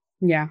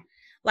 Yeah,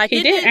 like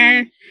he did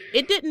earn.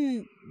 It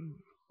didn't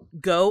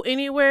go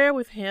anywhere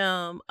with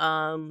him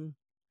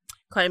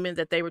claiming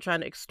that they were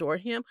trying to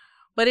extort him,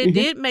 but it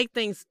did make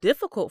things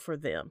difficult for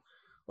them,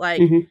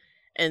 like,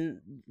 and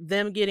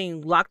them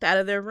getting locked out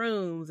of their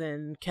rooms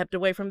and kept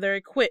away from their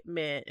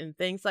equipment and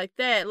things like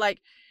that. Like,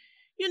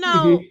 you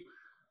know,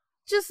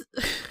 just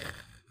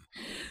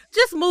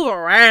move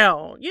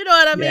around. You know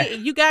what I mean? Yeah.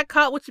 You got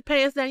caught with your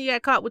pants down. You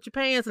got caught with your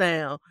pants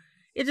down.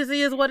 It just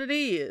is what it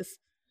is.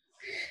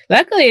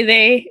 Luckily,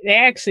 they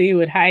actually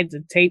would hide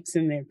the tapes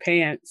in their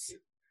pants,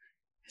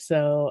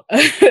 so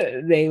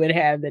they would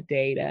have the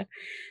data.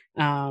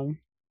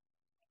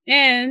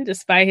 And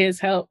despite his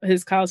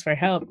calls for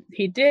help,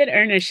 he did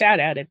earn a shout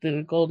out at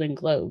the Golden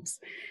Globes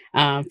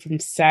from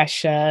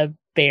Sacha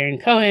Baron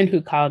Cohen,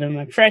 who called him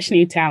a fresh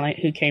new talent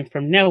who came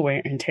from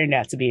nowhere and turned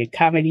out to be a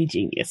comedy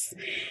genius.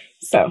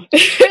 So,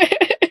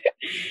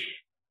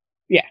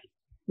 yeah,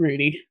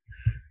 Rudy.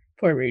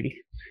 Poor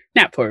Rudy.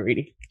 Not poor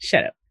Rudy.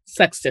 Shut up.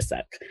 Sucks to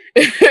suck.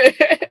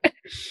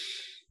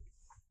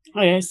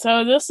 Okay,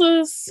 so this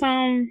was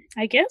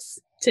I guess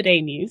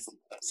today news.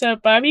 So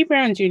Bobby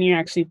Brown Jr.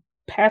 actually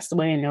passed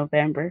away in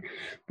November,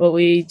 but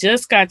we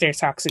just got their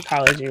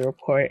toxicology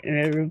report, and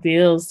it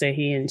reveals that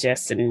he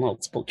ingested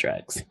multiple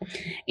drugs.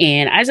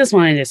 And I just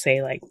wanted to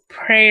say, like,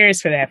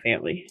 prayers for that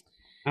family.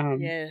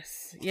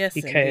 Yes,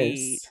 because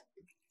indeed.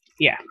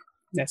 Yeah,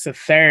 that's the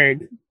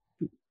third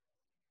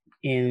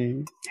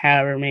in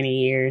however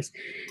many years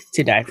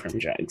to die from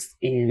drugs.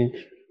 And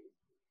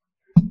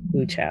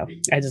ooh, child,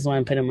 I just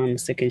want to put him on the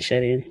sick and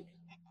shut in.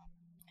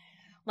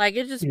 Like,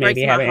 it just breaks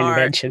my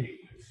heart.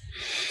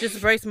 Just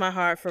breaks my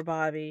heart for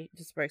Bobby.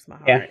 Just breaks my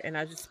heart. Yeah. And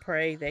I just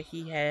pray that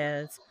he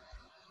has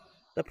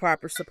the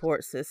proper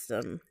support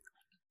system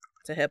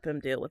to help him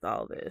deal with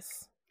all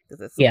this.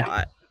 Because it's a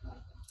lot.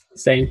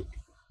 Same.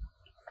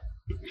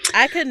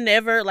 I could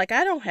never, like,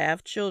 I don't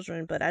have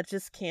children, but I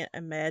just can't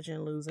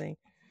imagine losing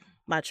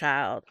my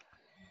child.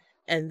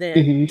 And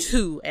then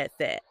two at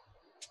that.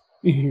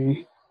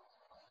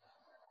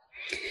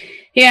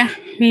 Yeah,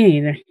 me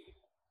neither.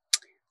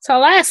 So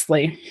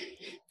lastly,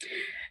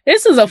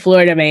 this is a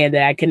Florida man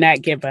that I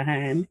cannot get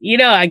behind. You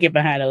know, I get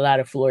behind a lot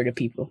of Florida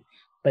people,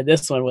 but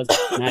this one was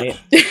not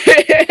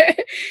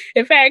it.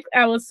 In fact,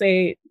 I will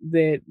say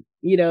that,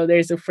 you know,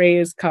 there's a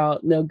phrase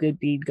called "no good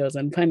deed goes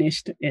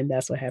unpunished," and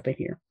that's what happened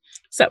here.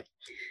 So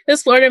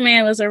this Florida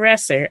man was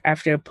arrested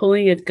after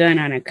pulling a gun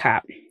on a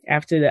cop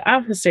after the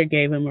officer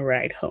gave him a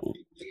ride home.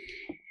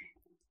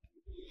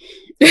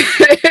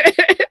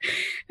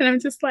 And I'm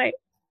just like,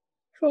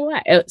 for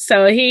what?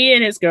 So he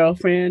and his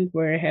girlfriend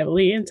were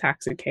heavily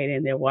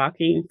intoxicated. They're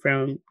walking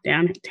from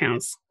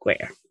downtown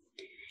Square.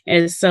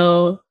 And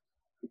so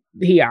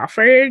he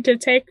offered to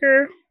take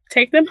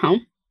them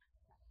home.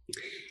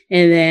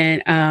 And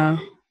then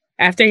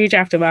after he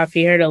dropped them off,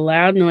 he heard a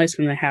loud noise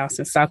from the house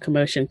and saw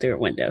commotion through a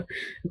window.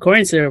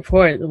 According to the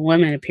report, the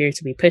woman appeared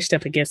to be pushed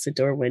up against the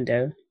door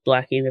window,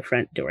 blocking the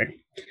front door.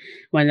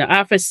 When the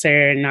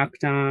officer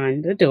knocked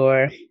on the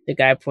door, the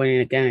guy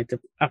pointed a gun at the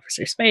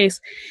officer's face.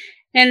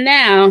 And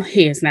now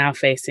he is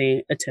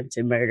facing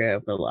attempted murder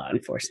of a law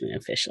enforcement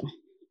official.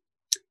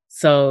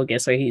 So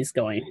guess where he's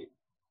going?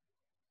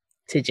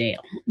 To jail.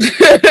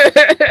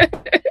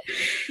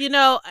 You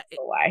know,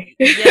 why?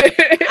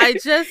 I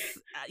just,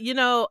 you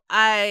know,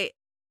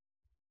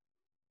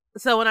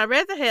 so when I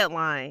read the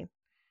headline,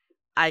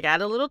 I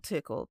got a little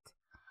tickled,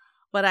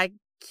 but I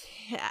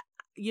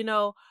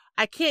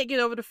can't get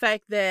over the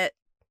fact that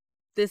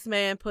this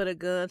man put a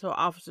gun to an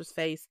officer's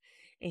face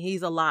and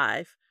he's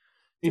alive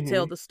to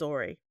tell the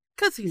story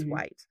because he's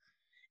white.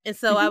 And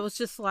so I was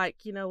just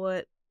like, you know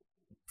what?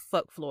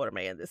 Fuck Florida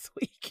man this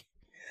week.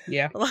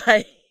 Yeah.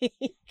 Like,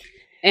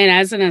 and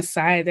as an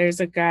aside,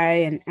 there's a guy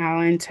in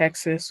Allen,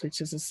 Texas,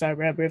 which is a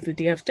suburb of the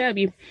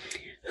DFW,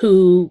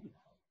 who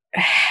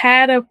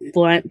had a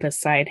blunt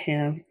beside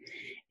him,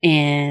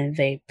 and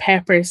they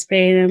pepper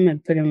sprayed him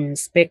and put him in a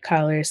spit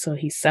collar, so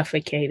he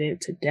suffocated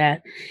to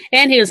death.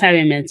 And he was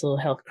having a mental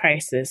health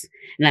crisis.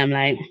 And I'm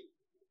like,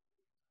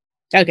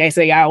 okay,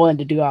 so y'all wanted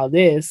to do all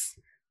this,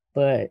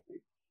 but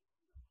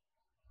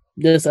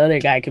this other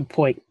guy can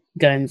point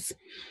guns,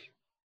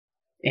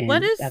 and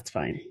that's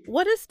fine.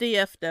 What is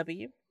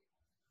DFW?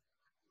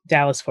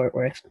 Dallas Fort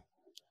Worth.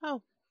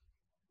 Oh,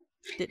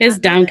 it's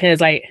dumb because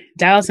like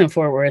Dallas and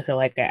Fort Worth are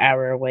like an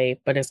hour away,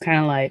 but it's kind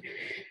of like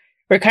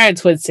we're kind of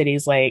twin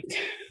cities, like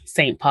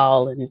St.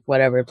 Paul and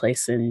whatever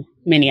place in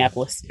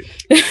Minneapolis.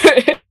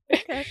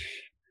 Okay.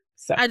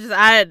 So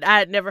I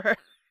had never heard.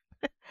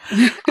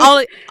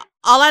 all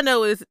I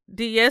know is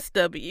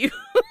DSW.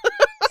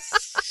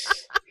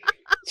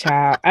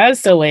 Child, I was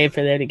still waiting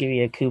for them to give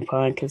me a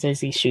coupon because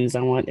there's these shoes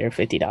I want. They're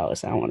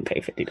 $50. I don't want to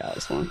pay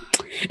 $50 for them.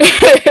 Do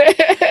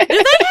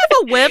they have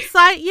a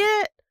website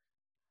yet?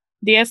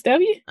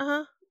 DSW?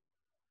 Uh-huh.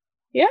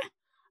 Yeah.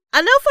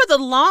 I know for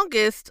the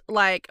longest,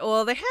 like,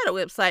 well, they had a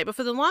website, but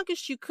for the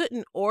longest, you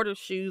couldn't order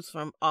shoes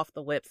from off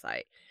the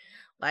website.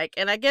 Like,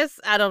 and I guess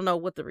I don't know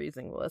what the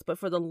reason was, but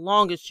for the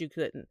longest, you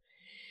couldn't.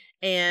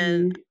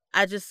 And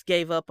I just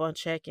gave up on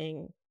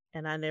checking,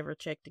 and I never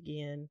checked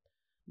again.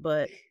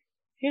 But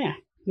yeah,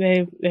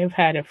 they've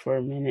had it for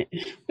a minute.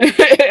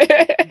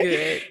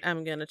 Good.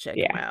 I'm gonna check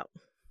them out.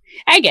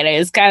 I get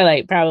it. It's kind of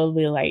like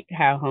probably like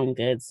how Home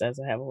Goods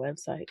doesn't have a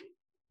website,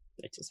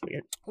 which is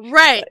weird,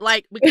 right? But.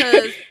 Like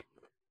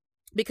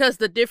because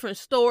the different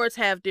stores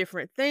have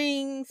different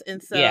things,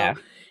 and so and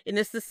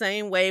it's the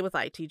same way with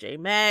like TJ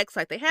Maxx.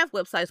 Like they have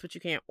websites, but you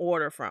can't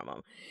order from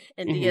them.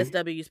 And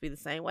DSW used to be the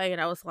same way,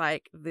 and I was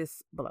like,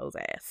 this blows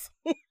ass.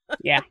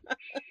 Yeah.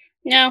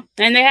 No,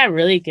 and they have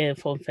really good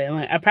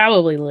fulfillment. I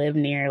probably live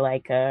near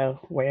like a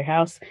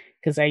warehouse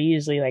because I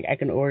usually like I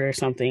can order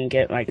something and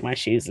get like my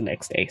shoes the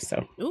next day.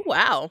 So, ooh,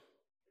 wow,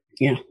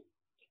 yeah,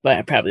 but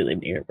I probably live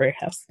near a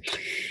warehouse.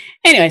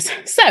 Anyways,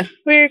 so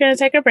we're gonna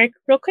take a break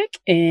real quick,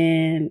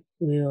 and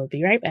we'll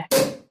be right back.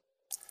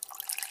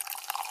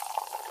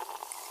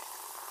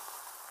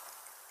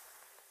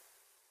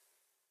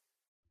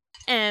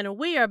 And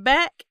we are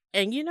back,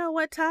 and you know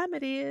what time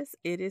it is?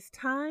 It is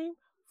time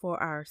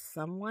for our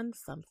someone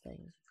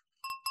something.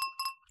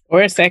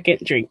 Or a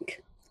second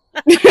drink.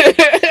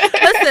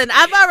 Listen,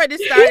 I've already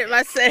started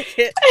my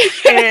second,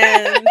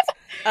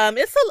 and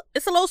it's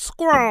a little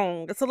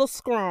strong. It's a little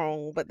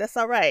strong, but that's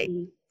all right.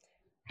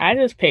 I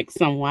just picked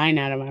some wine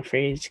out of my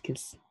fridge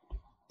because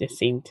it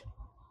seemed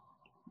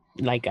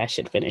like I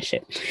should finish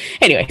it.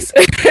 Anyways.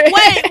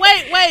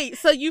 Wait.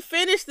 So you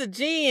finished the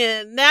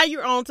gin. Now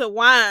you're on to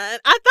wine.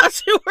 I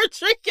thought you were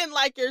drinking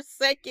like your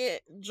second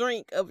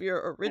drink of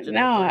your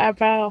original. No, drink. I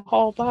bought a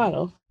whole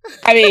bottle.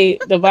 I mean,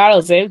 the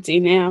bottle's empty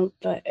now,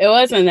 but it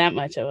wasn't that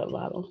much of a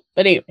bottle.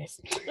 But anyways.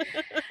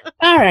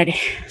 Alrighty.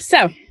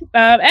 So,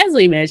 as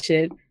we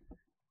mentioned,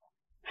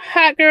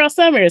 hot girl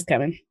summer is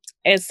coming.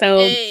 And so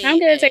I'm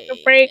going to take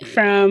a break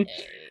from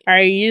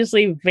our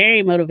usually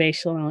very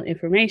motivational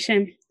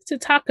information to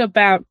talk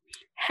about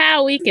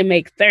how we can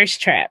make thirst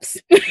traps.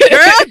 Girl,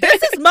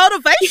 this is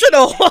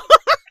motivational.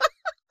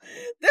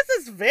 This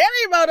is very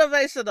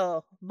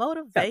motivational.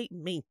 Motivate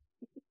me.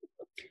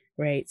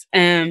 Right.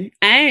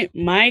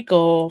 My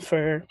goal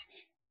for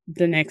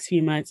the next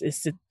few months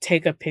is to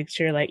take a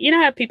picture, like, you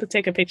know how people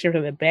take a picture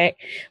from the back,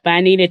 but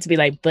I need it to be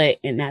like butt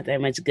and not that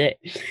much gut.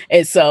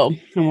 And so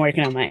I'm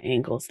working on my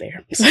angles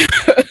there.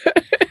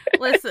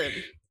 Listen,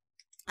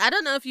 I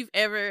don't know if you've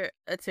ever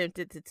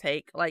attempted to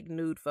take like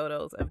nude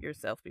photos of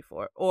yourself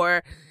before,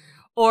 or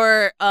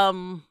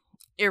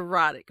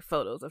erotic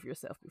photos of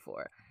yourself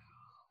before.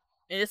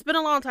 And it's been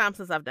a long time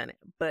since I've done it,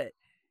 but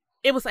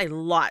it was a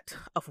lot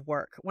of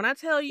work. When I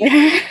tell you,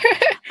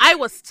 I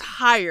was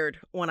tired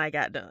when I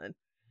got done.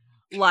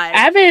 Like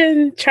I've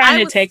been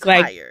trying to take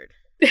tired.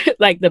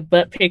 like the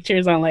butt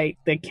pictures on like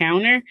the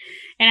counter,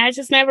 and I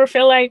just never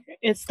feel like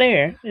it's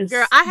there.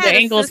 Girl, I had the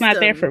angle's not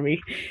there for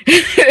me.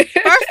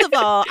 First of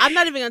all, I'm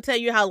not even gonna tell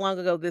you how long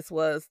ago this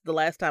was the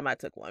last time I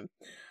took one.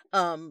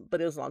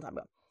 But it was a long time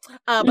ago.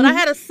 But I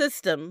had a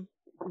system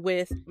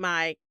with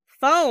my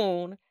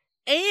phone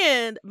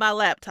and my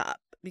laptop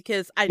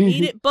because I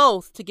needed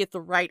both to get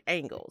the right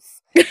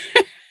angles.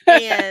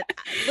 And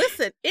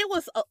listen, it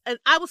was, and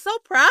I was so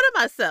proud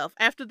of myself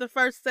after the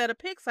first set of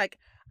pics. Like,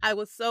 I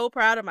was so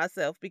proud of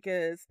myself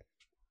because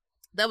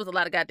that was a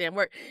lot of goddamn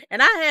work.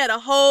 And I had a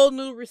whole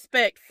new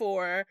respect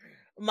for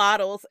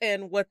models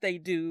and what they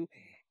do.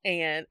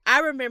 And I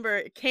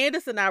remember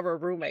Candace and I were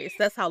roommates.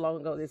 That's how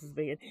long ago this has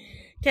been.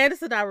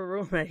 Candace and I were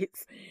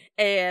roommates.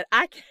 And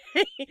I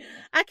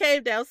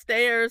came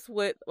downstairs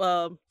with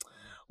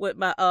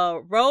my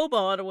robe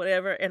on or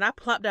whatever, and I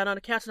plopped down on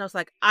the couch and I was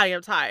like, I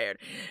am tired.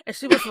 And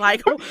she was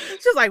like, what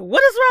is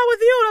wrong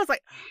with you? And I was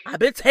like, I've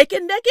been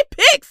taking naked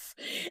pics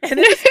and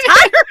it's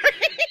tiring.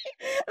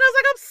 And I was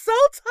like, I'm so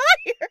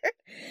tired.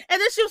 And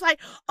then she was like,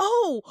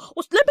 oh,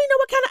 well, let me know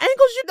what kind of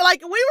angles you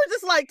like. We were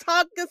just like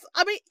talking.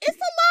 I mean, it's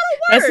a lot of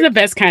work. That's the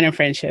best kind of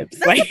friendships.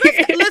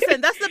 Listen,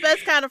 that's the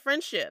best kind of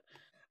friendship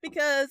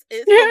because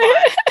it's a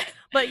lot.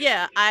 But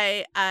yeah,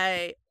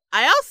 I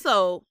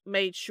also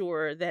made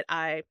sure that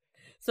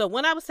so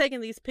when I was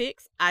taking these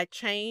pics, I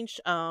changed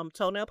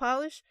toenail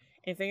polish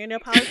and fingernail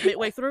polish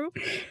midway through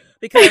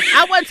because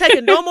I wasn't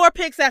taking no more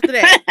pics after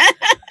that.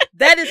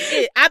 That is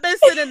it. I've been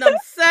sending them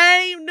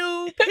same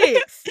new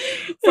pics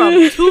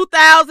from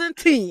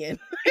 2010.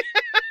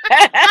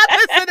 I've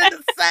been sending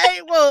the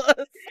same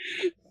ones.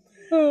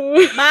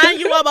 Mind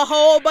you, I'm a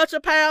whole bunch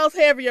of pounds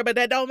heavier, but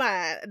that don't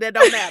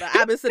matter.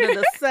 I've been sending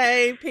the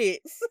same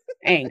pics.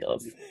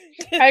 Angles.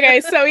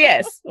 Okay, so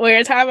yes,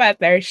 we're talking about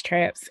thirst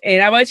traps,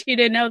 and I want you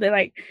to know that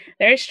like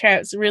thirst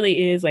traps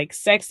really is like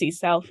sexy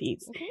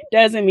selfies.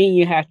 Doesn't mean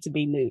you have to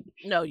be nude.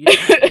 No, you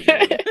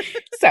don't.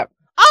 So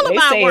all of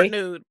mine were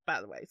nude,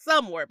 by the way.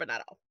 Some were, but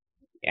not all.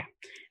 Yeah.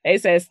 They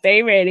said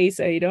stay ready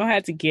so you don't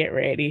have to get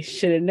ready.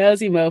 Should a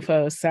nosy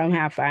mofo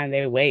somehow find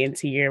their way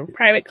into your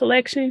private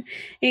collection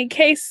in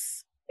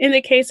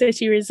the case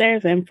that you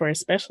reserve them for a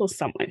special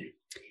someone.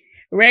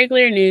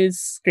 Regular nudes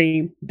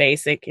scream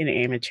basic and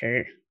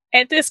amateur.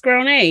 At this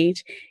grown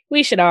age,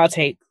 we should all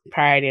take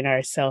pride in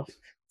our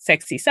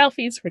sexy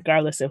selfies,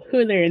 regardless of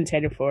who they're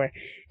intended for.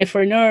 If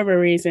for no other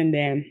reason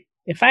than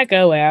if I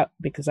go out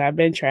because I've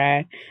been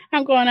tried,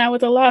 I'm going out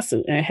with a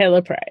lawsuit and a hell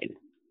of pride.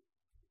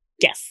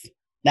 Yes,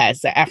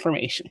 that's the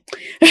affirmation.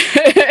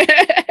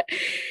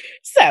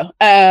 So,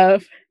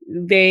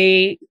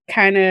 they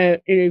kind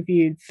of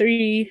interviewed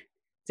 3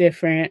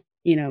 different,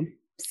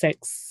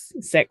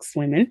 sex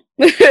women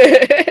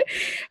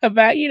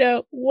about,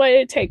 what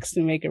it takes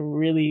to make a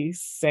really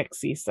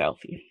sexy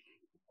selfie.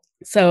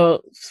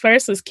 So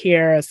first was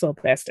Kiara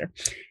Sylvester.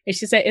 And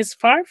she said, it's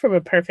far from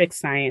a perfect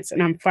science,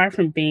 and I'm far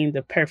from being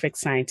the perfect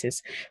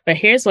scientist. But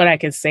here's what I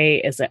can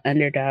say as an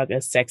underdog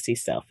of sexy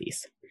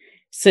selfies.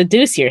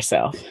 Seduce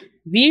yourself.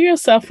 View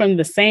yourself from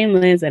the same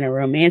lens that a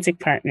romantic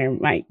partner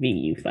might view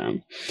you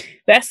from.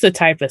 That's the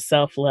type of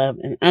self-love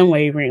and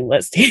unwavering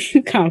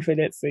lusty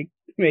confidence that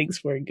makes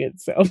for a good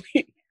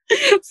selfie.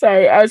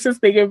 Sorry, I was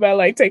just thinking about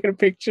like taking a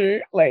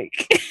picture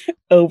like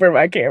over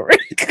my camera.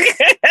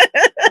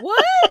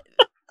 What?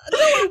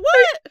 Doing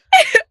what?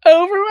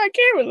 Over my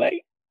camera,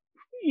 like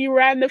you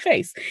right in the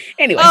face.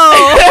 Anyway.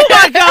 Oh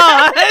my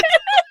God.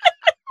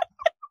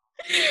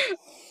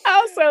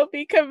 Also,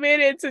 be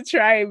committed to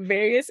trying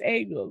various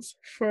angles.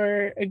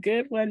 For a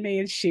good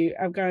one-man shoot,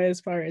 I've gone as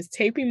far as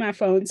taping my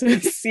phone to a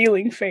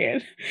ceiling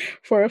fan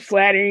for a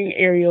flattering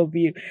aerial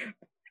view.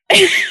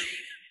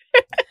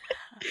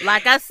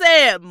 Like I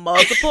said,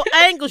 multiple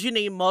angles. You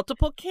need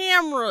multiple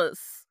cameras.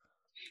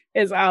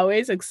 As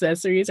always,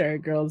 accessories are a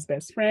girl's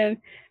best friend.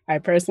 I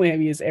personally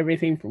have used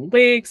everything from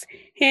wigs,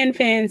 hand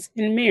fans,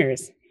 and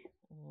mirrors.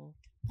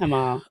 I'm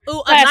all.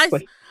 Ooh,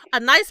 a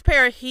nice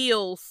pair of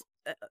heels.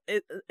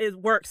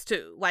 It works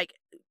too. Like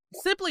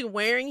simply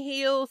wearing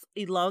heels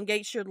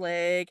elongates your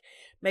leg,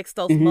 makes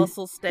those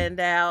muscles stand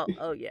out.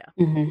 Oh yeah.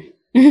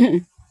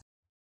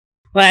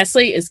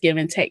 Lastly, is give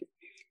and take.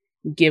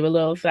 Give a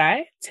little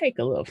thigh, take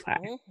a little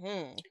thigh.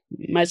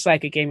 Much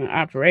like a game of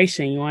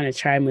Operation, you want to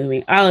try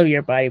moving all of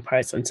your body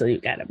parts until you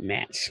got a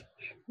match.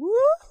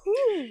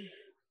 Woo-hoo.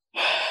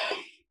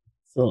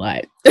 It's a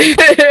lot.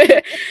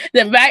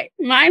 The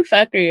mind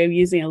fuckery of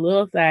using a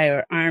little thigh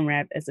or arm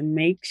wrap as a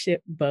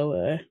makeshift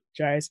boa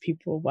drives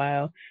people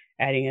while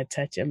adding a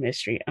touch of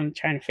mystery. I'm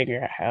trying to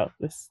figure out how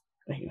this.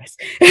 Anyways.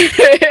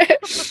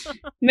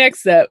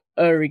 Next up,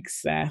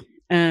 Orixa.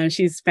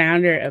 She's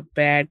founder of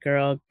Bad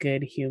Girl,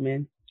 Good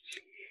Human.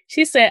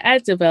 She said, I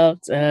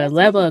developed a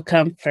level of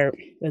comfort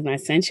with my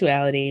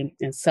sensuality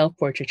and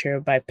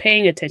self-portraiture by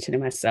paying attention to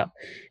myself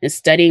and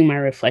studying my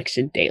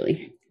reflection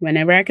daily.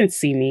 Whenever I can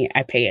see me,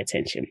 I pay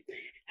attention.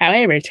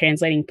 However,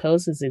 translating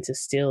poses into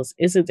stills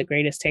isn't the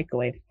greatest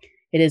takeaway.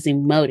 It is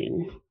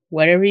emoting.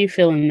 Whatever you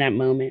feel in that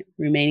moment,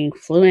 remaining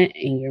fluent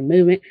in your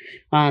movement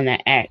while in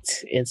that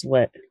act is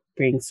what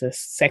brings a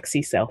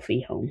sexy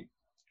selfie home.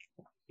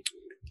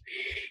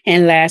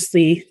 And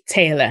lastly,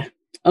 Taylor,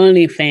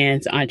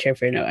 OnlyFans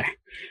entrepreneur.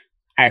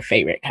 Our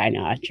favorite kind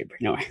of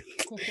entrepreneur.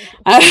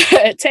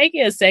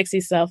 Taking a sexy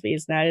selfie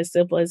is not as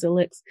simple as it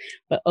looks,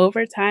 but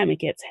over time it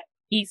gets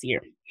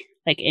easier.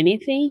 Like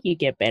anything, you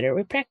get better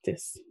with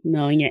practice.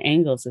 Knowing your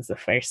angles is the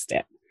first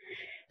step.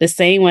 The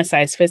same one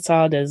size fits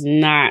all does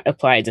not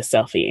apply to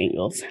selfie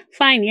angles.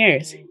 Find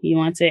yours. You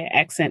want to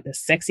accent the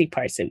sexy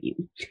parts of you.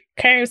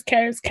 Curves,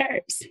 curves,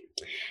 curves.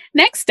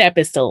 Next step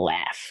is to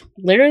laugh.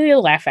 Literally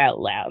laugh out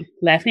loud.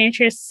 Laughing at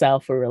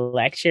yourself will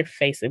relax your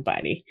face and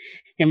body.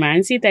 It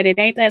reminds you that it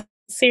ain't that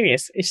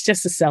serious. It's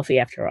just a selfie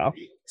after all.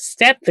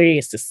 Step 3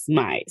 is to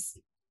smize.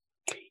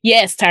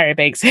 Yes, Tyra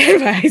Banks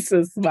advice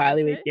of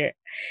smiling with your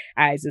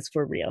eyes is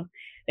for real.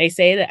 They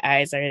say the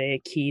eyes are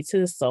the key to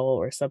the soul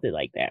or something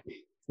like that.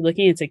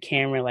 Looking into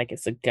camera like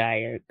it's a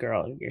guy or a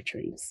girl of your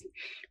dreams.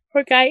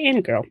 Or guy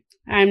and girl.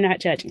 I'm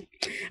not judging.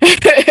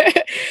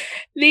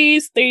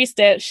 These 3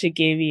 steps should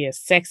give you a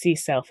sexy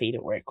selfie to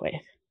work with.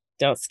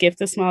 Don't skip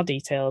the small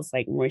details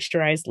like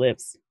moisturized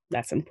lips.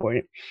 That's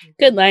important.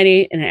 Good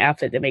lighting and an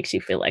outfit that makes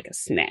you feel like a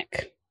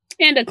snack.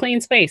 And a clean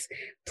space.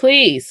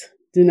 Please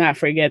do not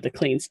forget the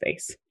clean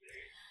space.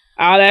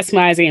 All that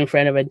smizing in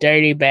front of a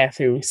dirty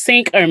bathroom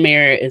sink or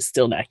mirror is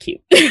still not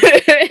cute.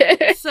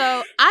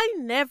 So I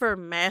never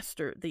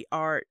mastered the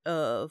art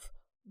of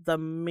the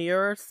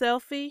mirror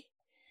selfie.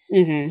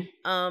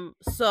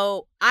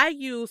 So I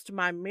used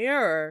my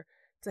mirror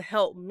to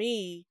help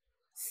me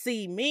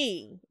see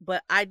me,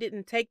 but I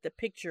didn't take the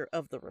picture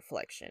of the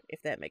reflection,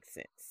 if that makes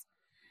sense.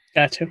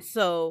 Gotcha.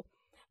 So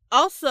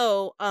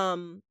also,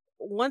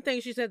 one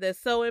thing she said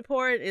that's so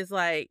important is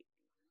like,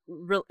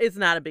 it's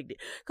not a big deal.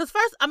 Because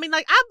first, I mean,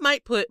 like, I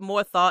might put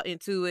more thought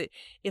into it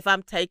if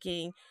I'm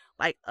taking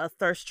like a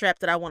thirst trap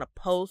that I want to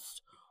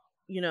post,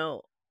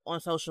 on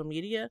social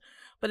media.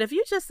 But if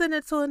you just send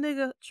it to a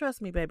nigga,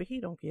 trust me, baby, he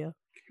don't care.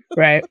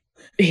 Right.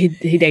 They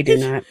do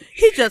not.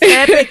 He just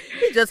happy.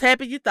 He just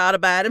happy you thought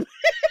about him.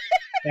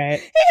 Right.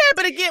 He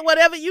happy to get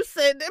whatever you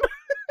send him.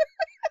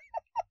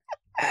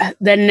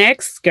 The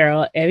next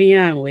girl,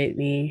 Evian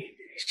Whitney,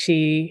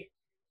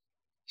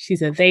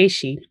 she's a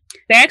she.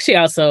 They actually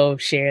also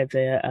share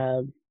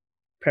the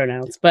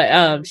pronouns,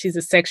 but she's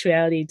a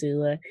sexuality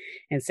doula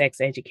and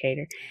sex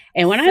educator.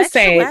 And when I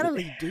say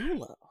Sexuality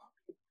doula,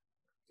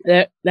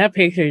 that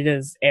picture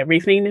does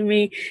everything to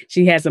me.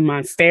 She has a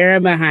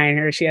monstera behind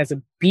her. She has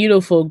a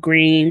beautiful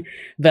green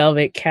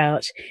velvet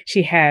couch.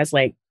 She has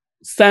like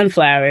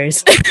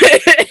sunflowers.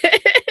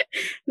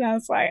 And I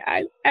was like,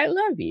 I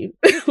love you.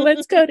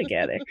 Let's go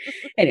together.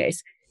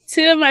 Anyways,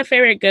 two of my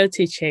favorite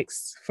go-to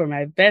chicks for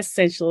my best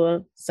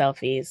sensual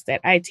selfies that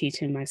I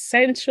teach in my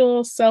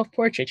sensual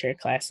self-portraiture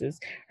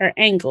classes are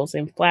Angles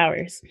and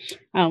Flowers.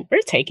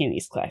 We're taking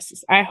these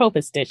classes. I hope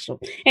it's digital.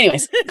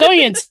 Anyways,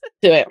 going into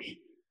it.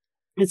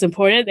 It's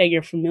important that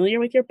you're familiar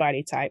with your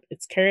body type,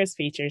 its character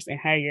features, and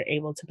how you're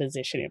able to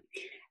position it.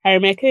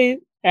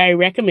 I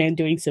recommend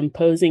doing some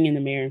posing in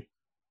the mirror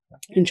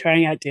and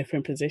trying out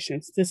different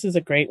positions. This is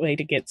a great way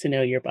to get to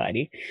know your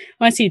body.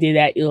 Once you do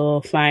that,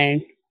 you'll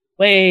find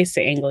ways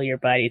to angle your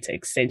body to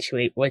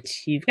accentuate what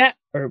you've got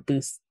or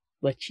boost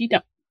what you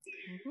don't.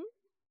 Mm-hmm.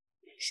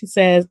 She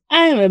says,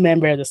 I am a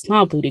member of the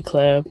Small Booty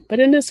Club,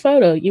 but in this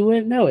photo, you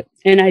wouldn't know it.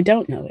 And I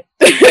don't know it.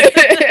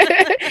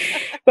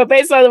 But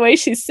based on the way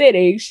she's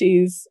sitting,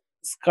 she's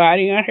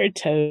squatting on her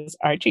toes,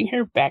 arching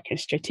her back, and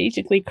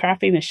strategically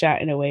cropping the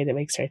shot in a way that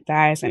makes her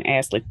thighs and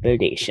ass look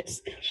bodacious.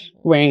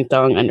 Wearing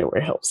thong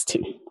underwear helps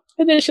too.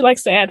 And then she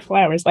likes to add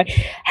flowers. Like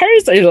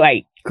hers are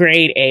like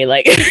grade A,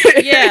 like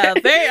yeah,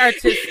 very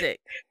artistic.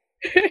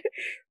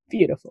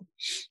 Beautiful.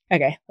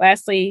 Okay.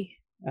 Lastly,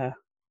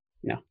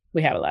 no,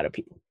 we have a lot of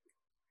people.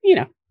 You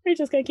know, we're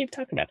just gonna keep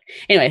talking about it.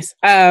 Anyways,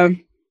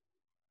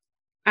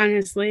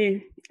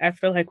 honestly, I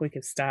feel like we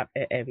could stop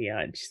at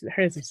Evian.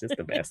 Hers is just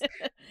the best.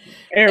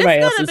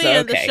 Everybody else is okay.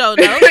 In the show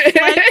notes.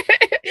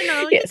 Like, you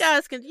know,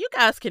 yes. you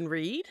guys can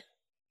read.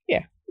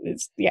 Yeah,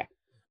 yeah.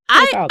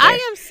 I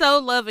am so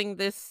loving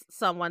this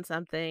someone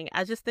something.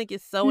 I just think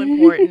it's so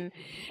important,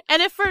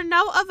 and if for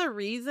no other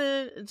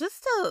reason,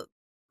 just to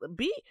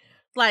be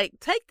like,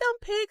 take them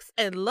pics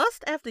and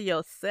lust after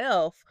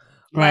yourself,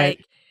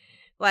 right?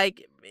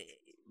 Like.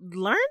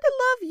 Learn to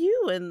love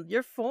you and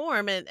your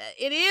form, and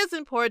it is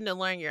important to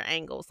learn your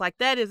angles. Like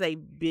that is a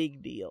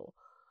big deal.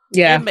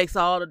 Yeah, it makes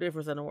all the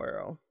difference in the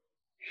world.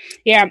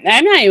 Yeah,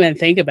 I'm not even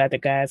thinking about the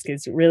guys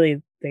because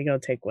really they gonna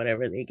take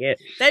whatever they get.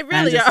 They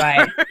really are.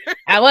 Like,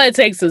 I want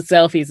to take some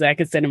selfies so I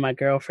can send to my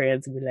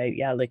girlfriends and be like,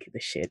 "Y'all look at the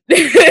shit."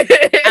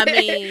 I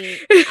mean,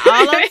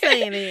 all I'm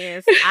saying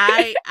is,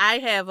 I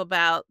have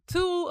about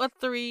 2 or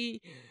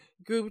 3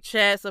 group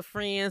chats of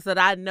friends that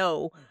I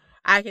know.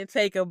 I can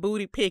take a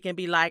booty pic and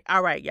be like,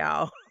 all right,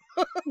 y'all.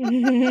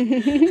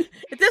 Is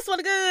this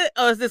one good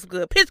or is this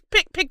good?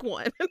 Pick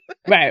one.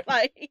 Right.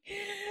 Like,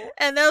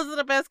 and those are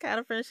the best kind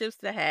of friendships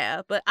to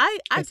have. But I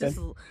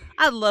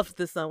loved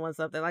this someone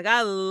something. Like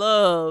I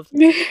loved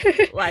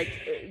like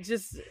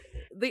just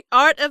the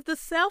art of the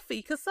selfie,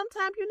 because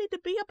sometimes you need to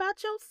be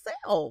about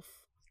yourself.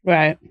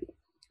 Right.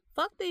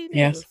 Fuck these niggas.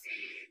 Yes.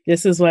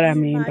 This is what I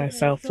mean by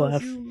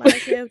self-love. You might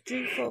have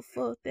G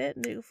fuck that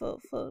nigga,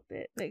 fuck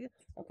that nigga.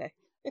 Okay.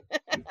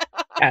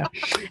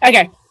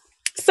 Okay,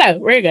 so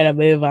we're gonna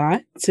move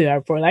on to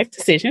our poor life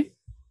decision.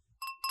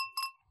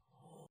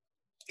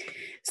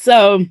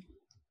 So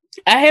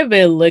I have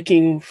been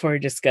looking for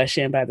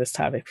discussion about this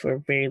topic for a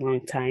very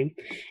long time,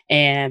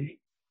 and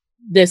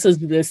this was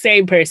the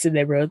same person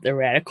that wrote the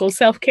Radical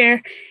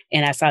Self-Care,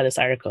 and I saw this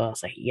article. I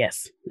was like,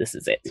 yes, this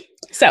is it.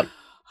 So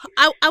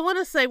I want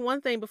to say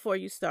one thing before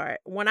you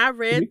start. When I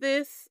read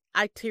this,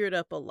 I teared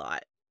up a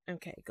lot.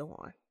 Okay, go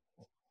on.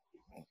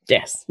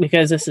 Yes,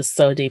 because this is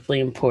so deeply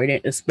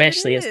important,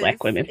 especially as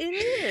Black women. It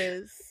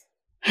is.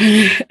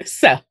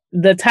 So,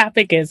 the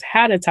topic is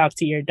how to talk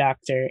to your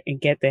doctor and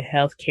get the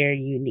health care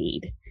you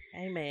need.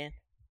 Amen.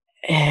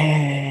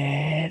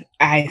 And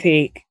I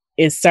think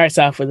it starts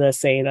off with us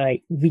saying,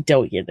 like, we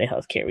don't get the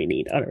health care we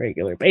need on a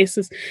regular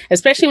basis,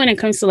 especially when it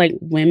comes to, like,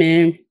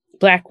 women,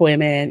 Black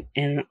women,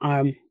 and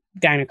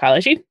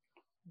gynecology.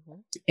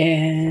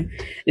 And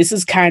this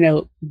is kind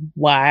of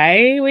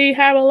why we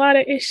have a lot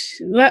of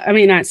issues. I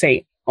mean, not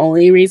say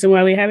only reason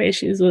why we have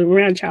issues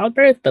around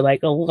childbirth, but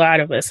like a lot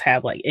of us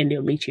have like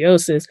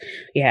endometriosis,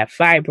 we have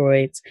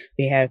fibroids,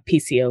 we have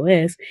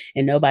PCOS,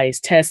 and nobody's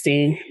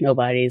testing,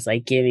 nobody's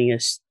like giving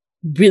us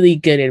really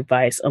good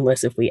advice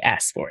unless if we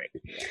ask for it.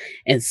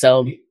 And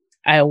so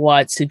I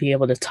want to be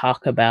able to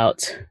talk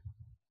about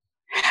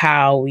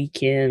how we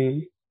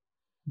can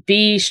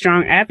be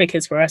strong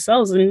advocates for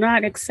ourselves and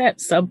not accept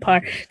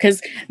subpar,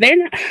 because they're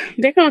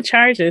going to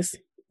charge us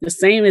the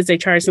same as they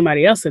charge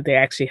somebody else that they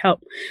actually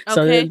help. Okay.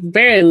 So at the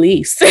very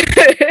least,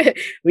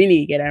 we need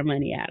to get our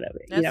money out of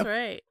it. That's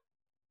right.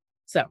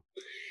 So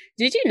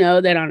did you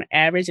know that on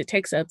average, it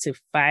takes up to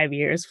 5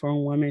 years for a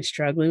woman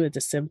struggling with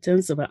the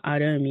symptoms of an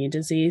autoimmune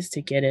disease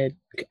to get an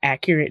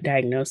accurate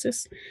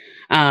diagnosis?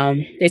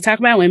 They talk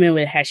about women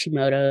with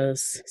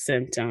Hashimoto's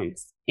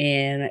symptoms,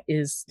 and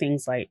is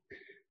things like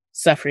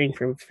suffering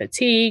from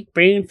fatigue,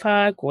 brain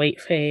fog, weight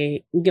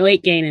gain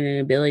and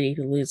inability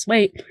to lose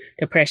weight,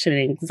 depression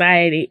and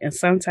anxiety, and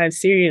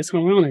sometimes serious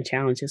hormonal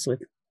challenges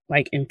with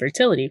like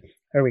infertility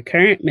or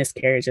recurrent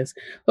miscarriages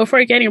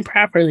before getting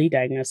properly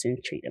diagnosed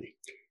and treated.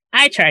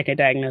 I tried to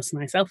diagnose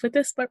myself with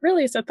this, but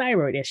really it's a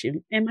thyroid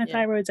issue, and my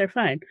thyroids are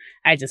fine.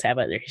 I just have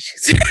other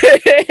issues.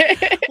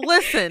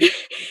 Listen,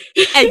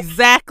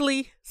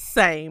 exactly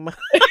same.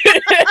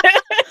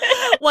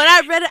 When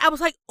I read it, I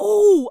was like,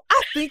 "Oh,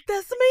 I think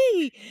that's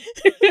me."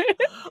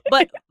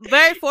 But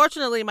very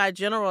fortunately, my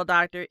general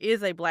doctor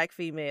is a Black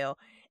female,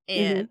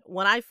 and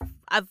when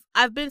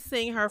I've been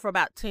seeing her for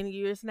about 10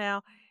 years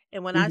now,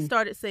 and when I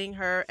started seeing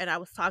her, and I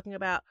was talking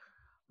about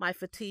my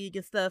fatigue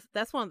and stuff,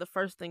 that's one of the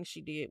first things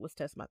she did was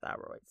test my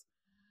thyroids.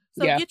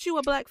 So get you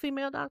a Black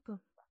female doctor.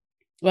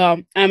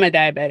 Well, I'm a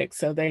diabetic,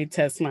 so they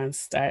test my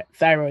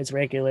thyroids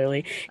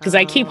regularly because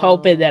I keep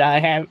hoping that I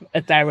have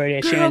a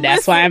thyroid issue, and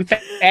that's why I'm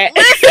fat. Listen,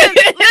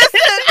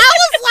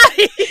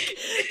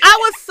 I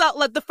was so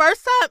like the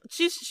first time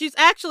she's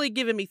actually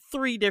given me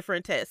 3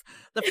 different tests.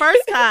 The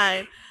first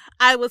time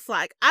I was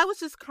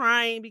just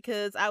crying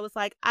because I was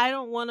like, I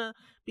don't want to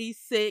be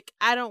sick.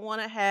 I don't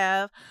want to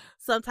have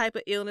some type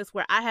of illness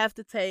where I have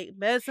to take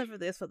medicine for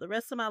this for the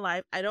rest of my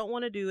life. I don't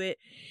want to do it.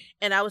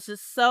 And I was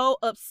just so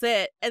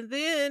upset. And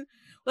then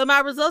when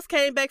my results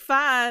came back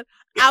fine,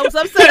 I was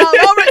upset all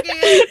over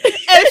again.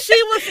 And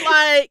she was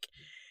like,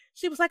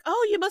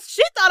 oh,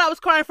 she thought I was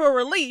crying for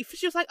relief.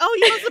 She was like, oh,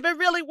 you must have been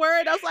really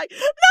worried. I was like, no,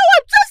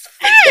 I'm just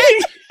fat.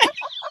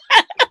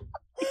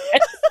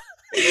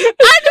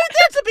 I need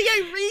there to be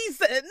a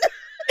reason.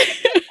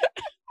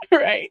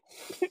 Right.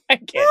 I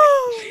get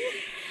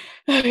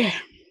it. Okay.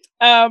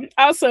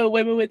 Also,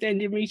 women with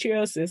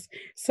endometriosis.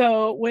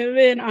 So,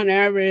 women on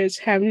average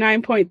have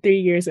 9.3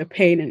 years of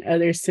pain and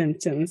other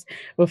symptoms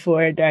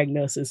before a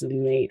diagnosis is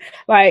made.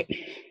 Like,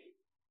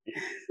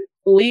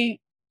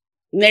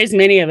 there's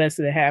many of us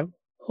that have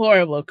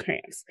horrible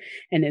cramps,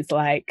 and it's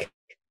like,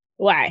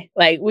 why?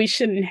 Like, we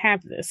shouldn't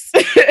have this.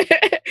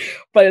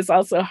 But it's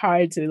also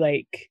hard to,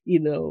 like,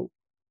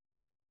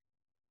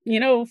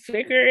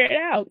 figure it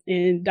out.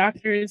 And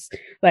doctors,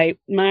 like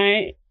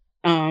my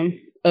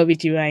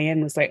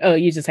OBGYN was like, oh,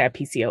 you just have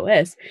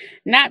PCOS.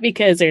 Not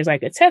because there's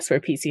like a test for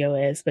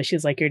PCOS, but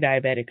she's like, you're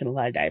diabetic, and a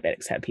lot of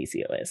diabetics have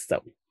PCOS.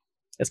 So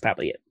that's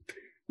probably it.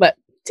 But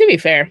to be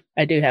fair,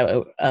 I do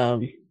have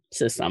a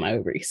cyst on my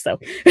ovaries. So,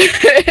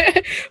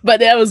 but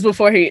that was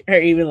before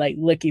her even like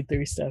looking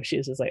through stuff. She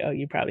was just like, oh,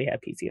 you probably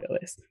have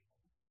PCOS.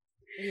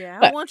 Yeah,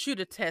 I want you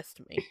to test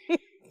me.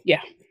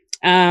 Yeah.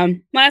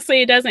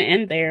 Lastly, it doesn't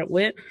end there.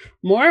 With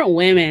more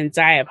women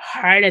die of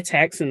heart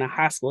attacks in the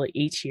hospital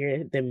each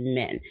year than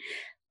men.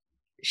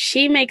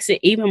 She makes it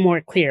even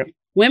more clear.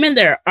 Women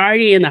that are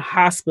already in the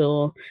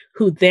hospital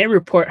who then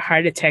report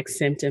heart attack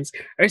symptoms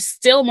are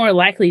still more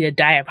likely to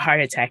die of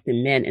heart attack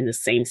than men in the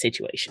same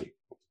situation.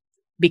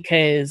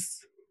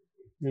 Because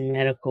the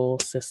medical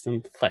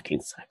system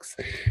fucking sucks.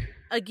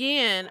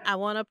 Again, I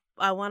want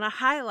to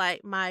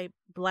highlight my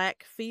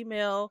Black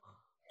female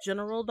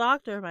general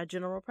doctor, my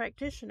general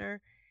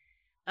practitioner.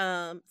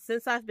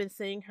 Since I've been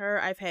seeing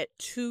her, I've had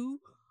 2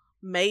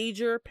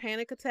 major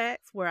panic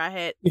attacks where I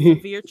had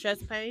severe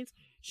chest pains.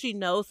 She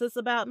knows this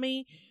about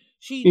me.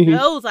 She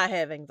knows I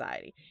have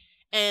anxiety.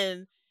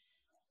 And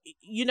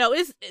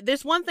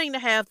there's one thing to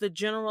have the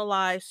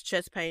generalized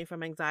chest pain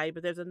from anxiety,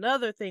 but there's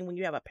another thing when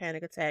you have a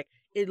panic attack,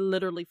 it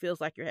literally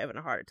feels like you're having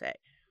a heart attack.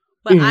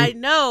 But I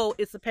know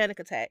it's a panic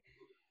attack.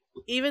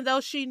 Even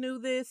though she knew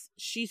this,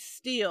 she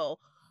still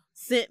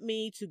sent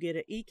me to get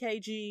an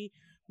EKG.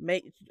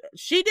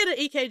 She did an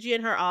EKG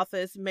in her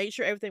office, made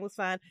sure everything was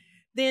fine,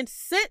 then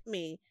sent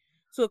me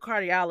to a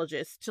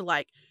cardiologist to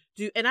like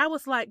do. And I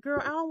was like,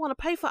 girl, I don't want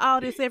to pay for all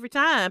this every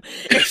time.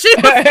 And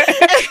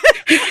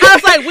I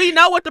was like, we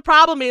know what the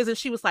problem is. And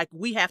she was like,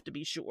 we have to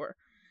be sure.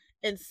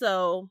 And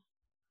so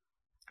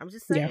I'm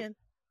just saying.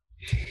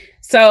 Yeah.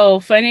 So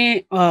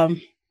funny.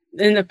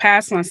 In the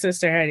past, my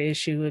sister had an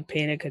issue with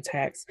panic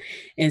attacks.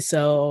 And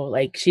so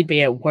like she'd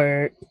be at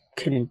work,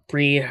 couldn't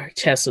breathe, her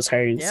chest was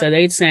hurting. Yep. So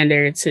they'd send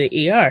her to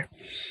the ER,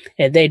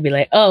 and they'd be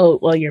like, oh,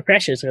 well, your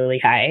pressure's really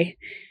high.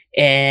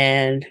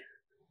 And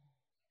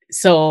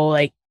so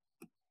like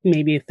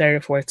maybe a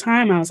 3rd or 4th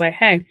time, I was like,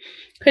 hey,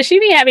 could she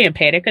be having a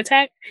panic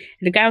attack?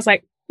 And the guy was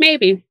like,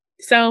 maybe.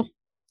 So,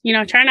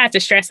 try not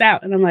to stress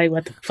out. And I'm like,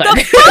 what the fuck?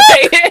 The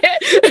fuck?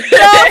 The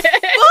fuck?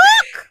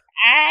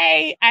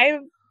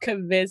 I'm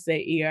convinced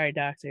that ER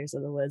doctors are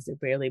the ones that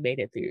barely made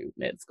it through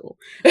med school.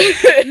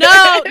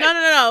 No. We're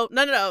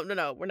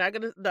not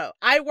gonna. No,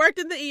 I worked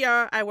in the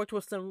ER. I worked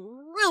with some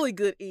really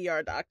good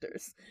ER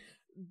doctors.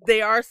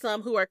 There are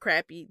some who are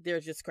crappy. They're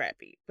just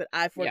crappy. But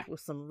I've worked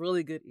with some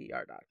really good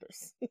ER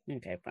doctors.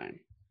 Okay, fine.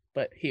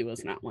 But he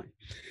was not one.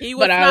 I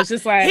was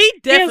just like, he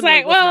was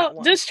like,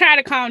 well, just try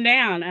to calm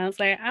down. I was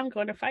like, I'm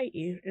going to fight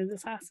you in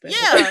this hospital.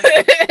 Yeah.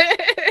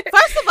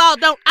 First of all,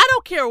 I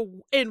don't care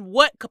in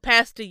what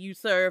capacity you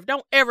serve.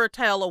 Don't ever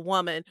tell a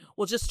woman,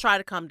 well, just try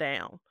to calm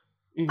down.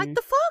 Mm-hmm. Like,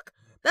 the fuck?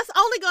 That's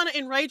only going to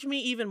enrage me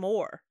even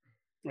more.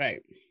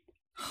 Right.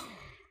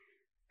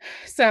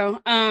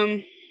 So,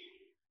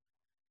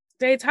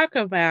 they talk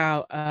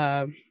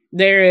about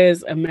there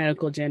is a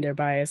medical gender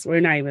bias. We're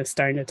not even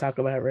starting to talk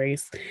about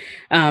race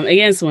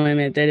against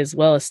women that is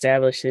well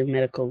established in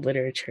medical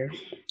literature.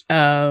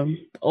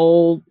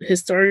 Old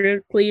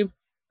historically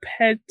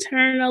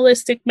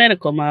paternalistic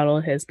medical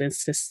model has been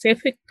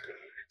statistically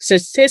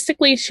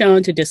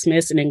shown to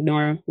dismiss and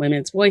ignore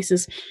women's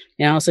voices,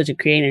 and also to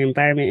create an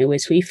environment in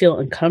which we feel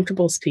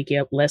uncomfortable speaking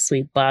up lest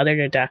we bother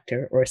the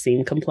doctor or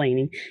seem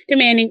complaining,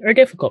 demanding, or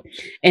difficult.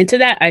 And to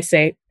that, I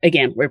say,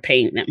 again, we're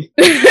paying them.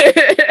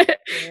 Yeah.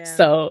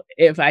 So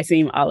if I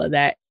seem all of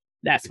that,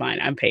 that's fine.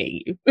 I'm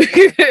paying you.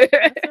 That's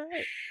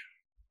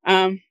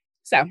right.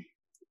 So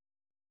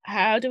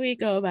how do we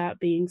go about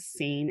being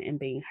seen and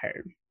being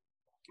heard?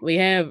 We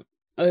have,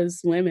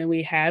 as women,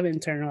 we have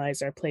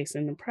internalized our place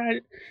in the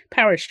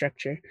power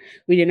structure.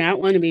 We do not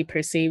want to be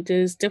perceived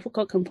as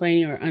difficult,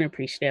 complaining, or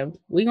unappreciative.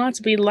 We want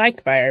to be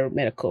liked by our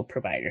medical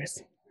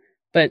providers.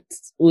 But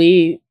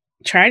we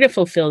try to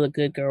fulfill the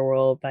good girl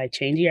role by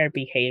changing our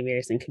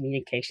behaviors and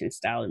communication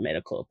style in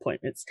medical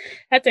appointments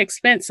at the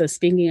expense of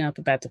speaking up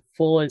about the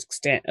full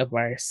extent of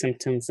our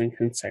symptoms and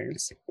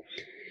concerns.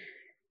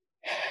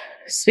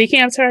 Speaking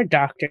up to our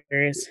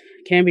doctors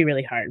can be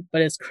really hard,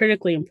 but it's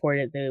critically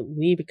important that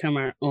we become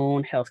our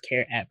own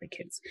healthcare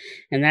advocates.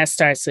 And that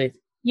starts with,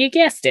 you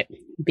guessed it,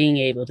 being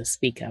able to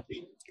speak up.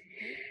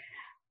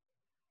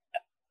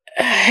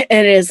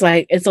 It is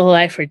like, it's a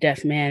life or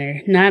death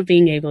matter. Not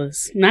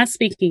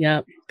speaking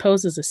up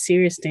poses a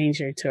serious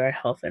danger to our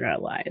health and our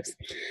lives.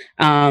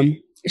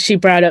 She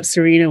brought up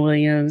Serena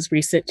Williams'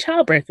 recent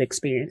childbirth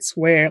experience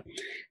where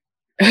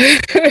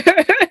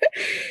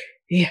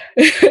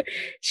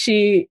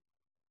she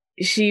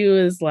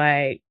was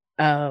like,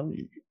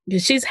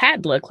 she's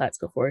had blood clots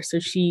before, so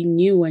she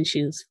knew when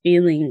she was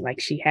feeling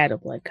like she had a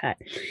blood clot,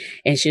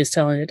 and she was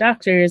telling the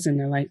doctors, and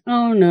they're like,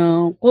 oh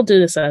no, we'll do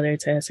this other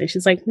test. And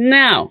she's like,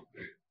 no,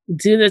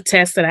 do the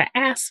test that I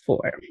asked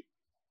for.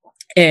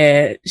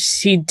 And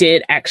she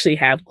did actually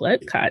have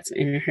blood clots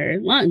in her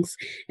lungs,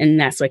 and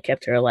that's what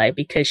kept her alive,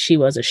 because she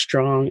was a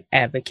strong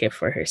advocate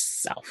for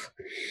herself.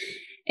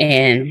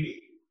 And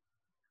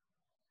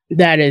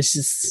that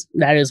is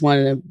one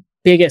of the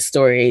biggest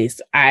stories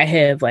I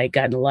have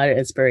gotten a lot of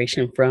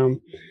inspiration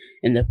from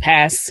in the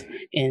past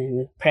and in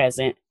the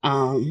present.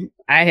 I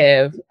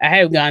have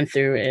gone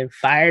through and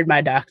fired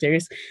my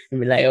doctors and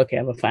be like, okay,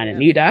 I'm gonna find a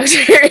new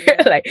doctor.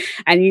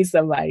 I need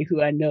somebody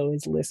who I know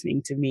is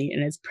listening to me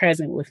and is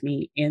present with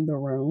me in the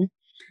room,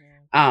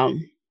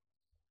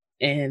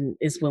 and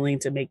is willing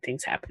to make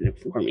things happen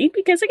for me,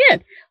 because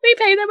again, we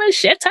pay them a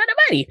shit ton of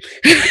money.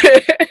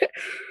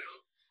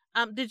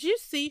 Did you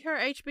see her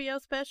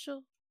HBO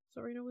special,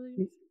 Serena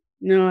Williams?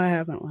 No, I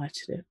haven't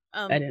watched it.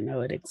 I didn't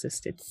know it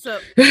existed. So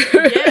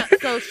yeah,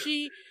 so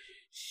she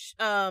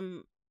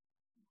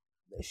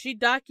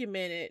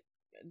documented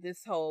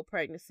this whole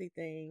pregnancy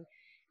thing,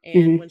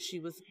 and when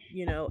she was,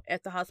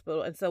 at the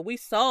hospital, and so we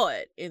saw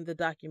it in the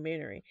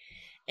documentary,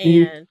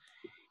 and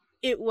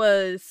it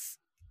was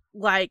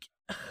like,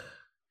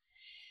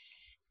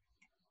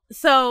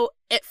 so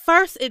at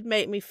first it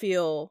made me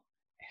feel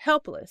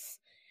helpless,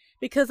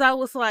 because I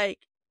was like,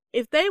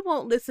 if they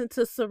won't listen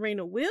to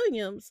Serena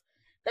Williams,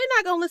 they're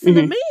not going to listen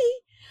to me.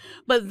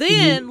 But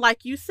then,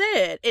 like you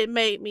said, it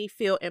made me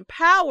feel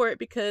empowered,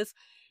 because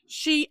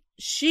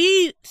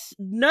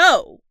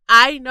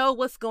I know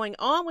what's going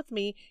on with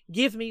me.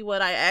 Give me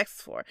what I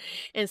asked for.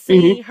 And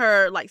seeing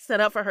her set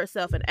up for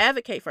herself and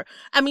advocate for,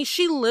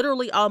 she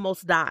literally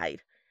almost died.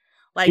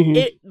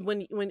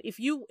 If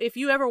you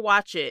ever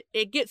watch it,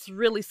 it gets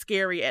really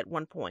scary at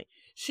one point.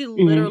 She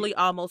literally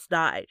almost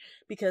died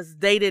because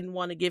they didn't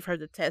want to give her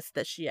the test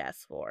that she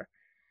asked for.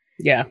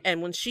 Yeah.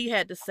 And when she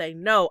had to say,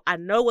 no, I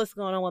know what's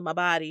going on with my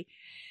body.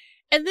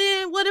 And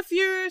then what if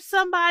you're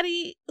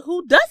somebody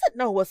who doesn't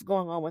know what's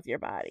going on with your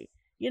body?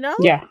 Yeah.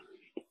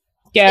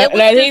 Yeah.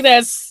 And I think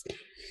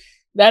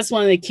that's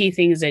one of the key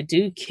things that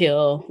do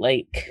kill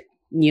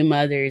new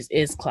mothers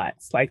is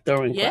clots,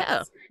 throwing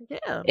clots.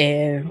 Yeah.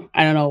 And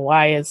I don't know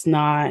why it's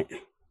not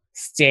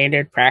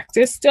standard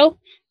practice still,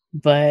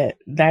 but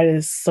that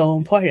is so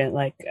important.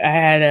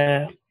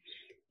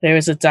 There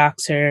was a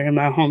doctor in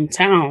my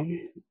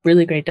hometown,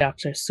 really great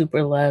doctor,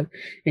 super loved,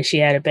 and she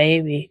had a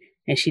baby,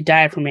 and she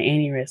died from an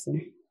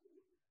aneurysm.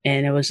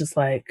 And it was just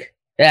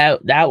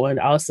that one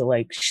also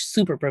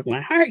super broke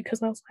my heart,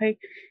 because I was like,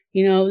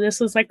 this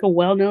was a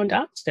well-known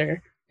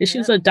doctor, and she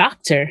was a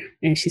doctor,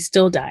 and she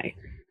still died.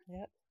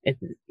 Yep.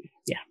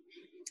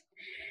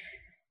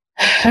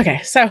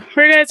 Okay, so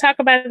we're going to talk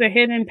about the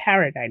hidden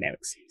power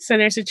dynamics. So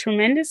there's a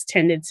tremendous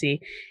tendency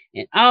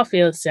in all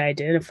fields to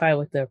identify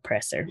with the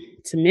oppressor,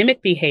 to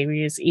mimic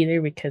behaviors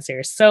either because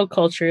they're so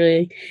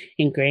culturally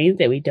ingrained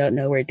that we don't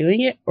know we're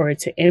doing it, or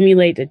to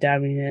emulate the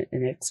dominant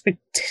and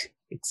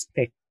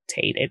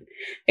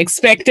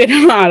expected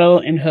model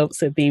in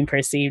hopes of being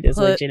perceived as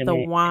legitimate. Put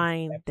the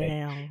wine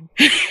down.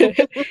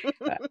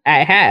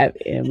 I have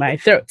in my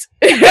throat.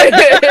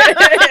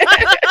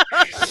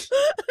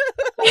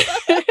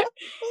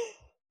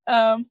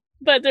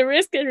 But the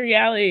risk in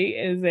reality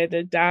is that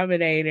the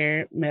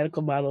dominator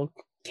medical model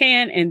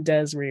can and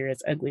does rear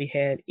its ugly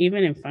head,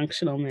 even in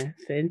functional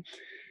method.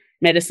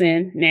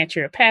 medicine,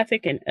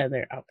 naturopathic, and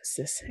other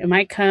offices. It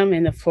might come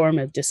in the form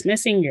of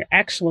dismissing your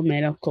actual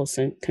medical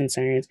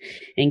concerns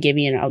and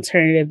giving you an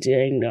alternative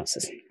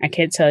diagnosis. I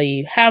can't tell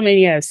you how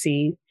many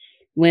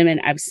women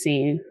I've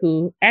seen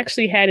who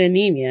actually had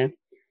anemia,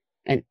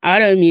 an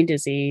autoimmune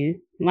disease,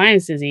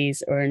 Lyme's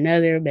disease, or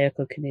another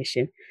medical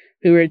condition,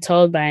 who were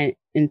told by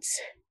an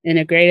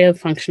integrative,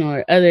 functional,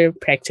 or other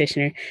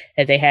practitioner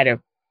that they had a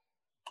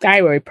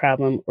thyroid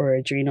problem or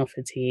adrenal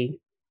fatigue,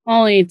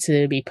 only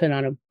to be put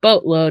on a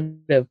boatload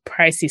of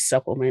pricey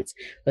supplements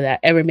without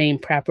ever being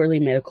properly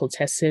medical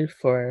tested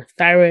for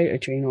thyroid,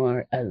 adrenal,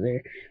 or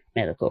other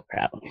medical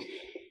problem.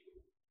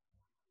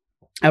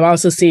 I've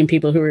also seen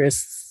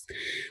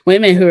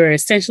women who are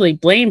essentially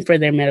blamed for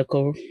their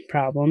medical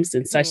problems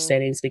in such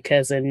settings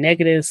because of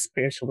negative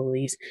spiritual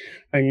beliefs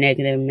or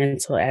negative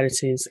mental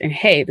attitudes. And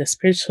hey, the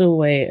spiritual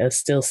way of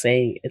still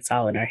saying it's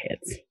all in our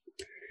heads.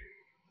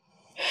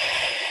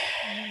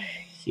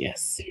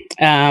 Yes.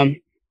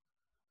 I'm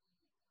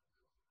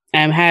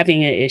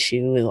having an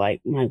issue with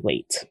like my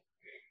weight.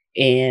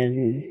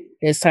 And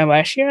this time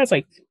last year, I was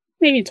like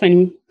maybe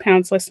 20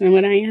 pounds less than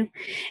what I am.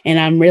 And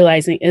I'm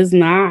realizing it's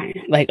not.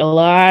 Like, a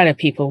lot of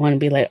people want to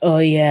be like, oh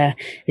yeah,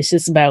 it's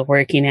just about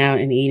working out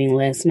and eating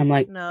less. And I'm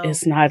like, no,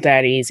 it's not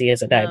that easy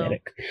as a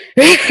diabetic.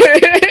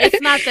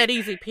 It's not that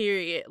easy,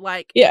 period.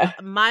 Like, yeah,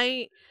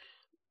 my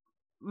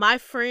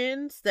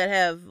friends that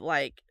have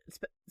like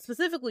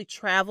specifically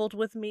traveled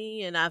with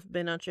me and I've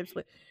been on trips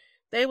with,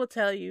 they will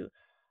tell you,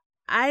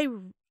 I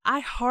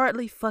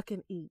hardly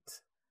fucking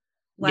eat.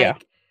 Like, yeah.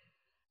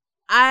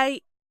 I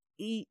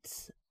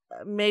eat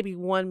maybe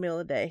one meal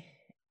a day.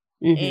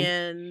 Mm-hmm.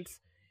 And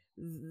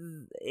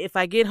if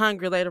I get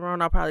hungry later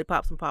on, I'll probably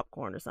pop some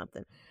popcorn or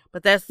something.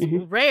 But that's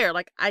rare.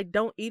 Like, I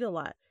don't eat a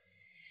lot.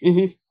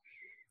 Mm-hmm.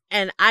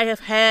 And I have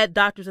had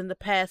doctors in the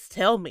past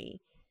tell me,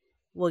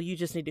 well, you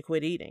just need to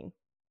quit eating.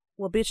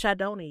 Well, bitch, I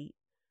don't eat.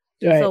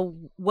 Right. So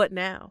what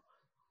now?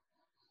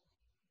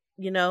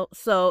 You know?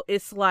 So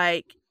it's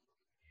like,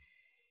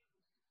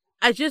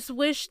 I just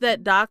wish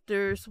that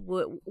doctors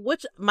would,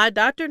 which my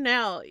doctor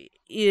now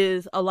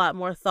is a lot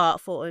more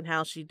thoughtful in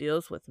how she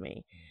deals with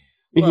me.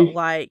 But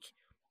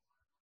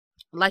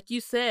like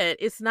you said,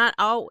 it's not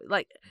all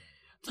like,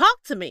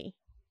 talk to me,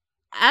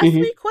 ask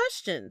me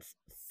questions,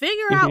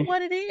 figure out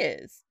what it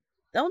is.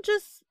 Don't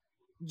just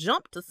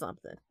jump to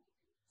something.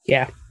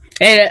 Yeah.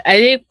 And I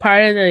think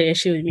part of the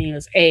issue with me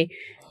was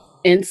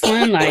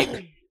insulin,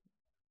 like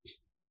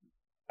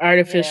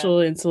artificial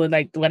insulin,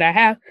 like what I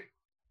have,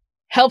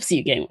 helps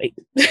you gain weight.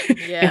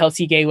 Yeah. It helps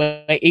you gain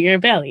weight in your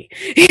belly,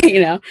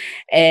 you know,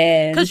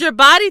 and because your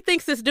body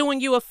thinks it's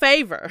doing you a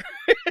favor.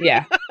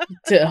 Yeah,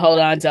 to hold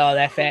on to all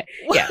that fat.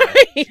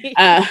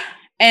 Yeah,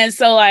 and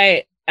so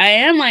like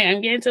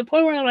I'm getting to the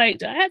point where I'm like,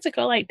 do I have to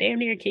go like damn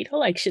near keto?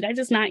 Like, should I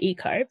just not eat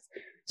carbs?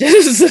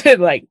 Just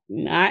like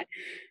not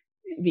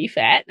be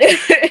fat?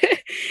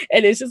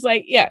 And it's just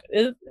like, yeah,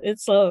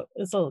 it's a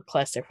little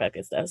clusterfuck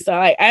and stuff. So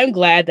I'm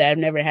glad that I've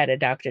never had a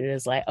doctor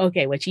that's like,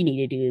 okay, what you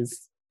need to do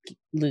is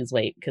lose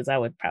weight, because I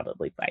would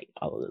probably fight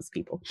all of those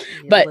people.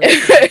 Yeah, but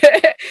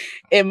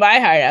in my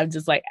heart, I'm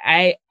just like,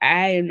 I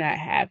am not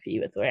happy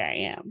with where I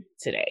am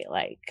today.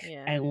 Like,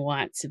 I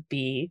want to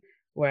be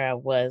where I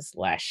was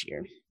last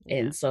year. Yeah.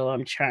 And so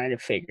I'm trying to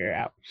figure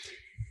out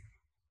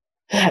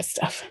that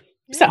stuff.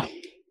 Yeah. So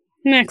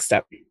next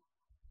up,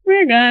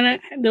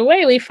 the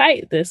way we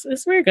fight this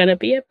is we're gonna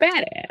be a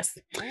badass.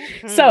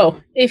 So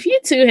if you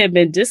two have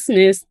been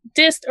dismissed,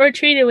 dissed, or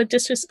treated with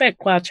disrespect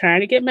while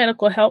trying to get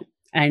medical help,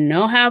 we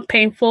know how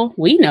painful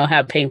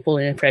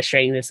and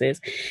frustrating this is,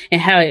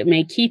 and how it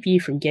may keep you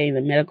from getting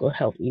the medical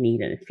help you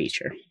need in the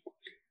future.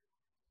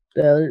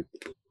 The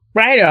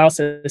writer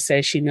also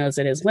says she knows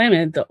that as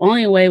women, the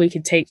only way we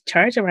can take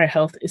charge of our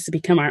health is to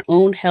become our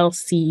own health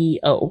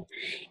CEO,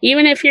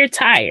 even if you're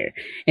tired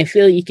and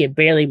feel you can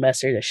barely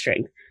muster the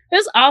strength.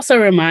 This also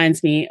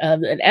reminds me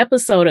of an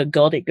episode of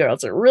Golden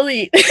Girls. It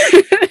really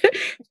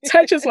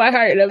touches my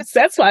heart and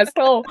upsets my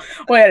soul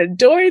when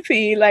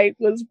Dorothy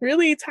was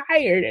really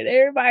tired and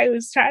everybody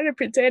was trying to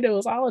pretend it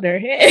was all in her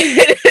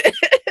head.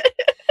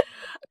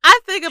 I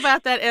think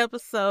about that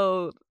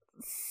episode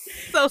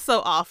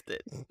so often.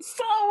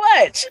 So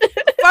much.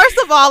 First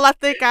of all, I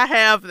think I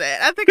have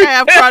that. I think I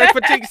have chronic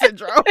fatigue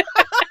syndrome.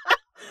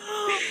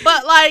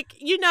 But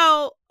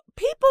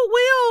people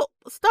will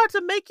start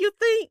to make you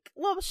think,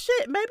 well,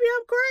 shit, maybe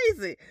I'm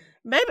crazy.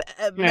 Maybe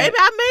I made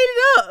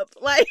it up.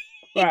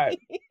 Right.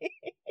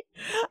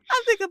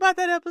 I think about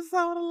that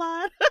episode a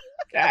lot.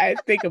 I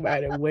think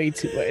about it way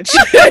too much.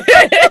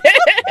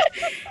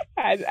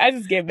 I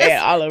just get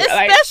mad all over.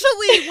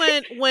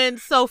 Especially when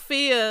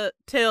Sophia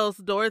tells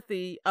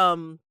Dorothy,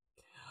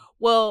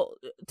 well,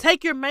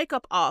 take your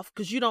makeup off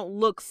because you don't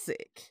look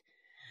sick.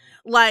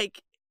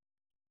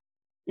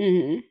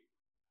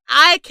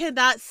 I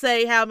cannot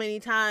say how many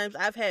times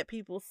I've had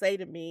people say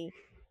to me,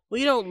 well,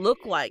 you don't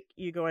look like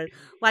you're going.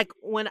 Like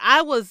when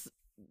I was,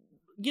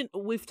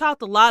 we've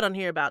talked a lot on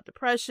here about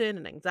depression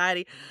and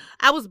anxiety.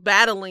 I was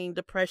battling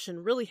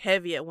depression really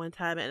heavy at one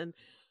time. And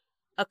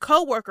a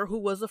coworker who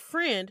was a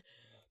friend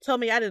told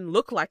me I didn't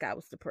look like I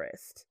was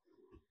depressed.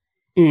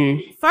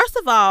 Mm. First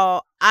of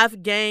all,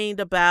 I've gained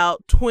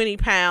about 20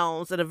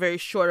 pounds in a very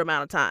short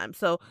amount of time.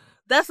 So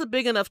that's a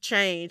big enough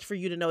change for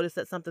you to notice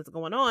that something's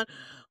going on.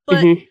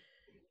 But, Mm-hmm.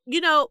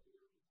 you know,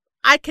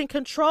 I can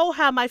control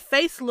how my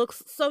face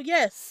looks. So,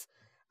 yes,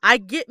 I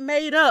get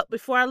made up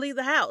before I leave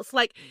the house.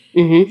 Like,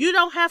 Mm-hmm. you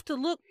don't have to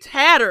look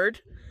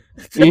tattered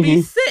to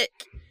be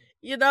sick,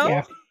 you know?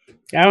 Yeah.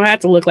 I don't have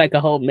to look like a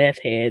whole meth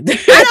head.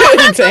 I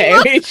don't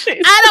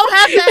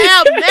have to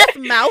have meth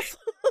mouth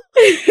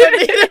for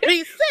me to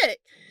be sick.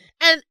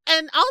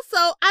 And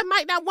also, I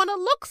might not want to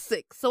look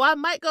sick, so I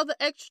might go the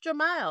extra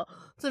mile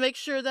to make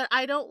sure that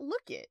I don't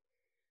look it.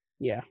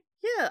 Yeah.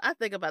 Yeah, I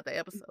think about the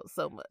episode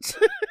so much.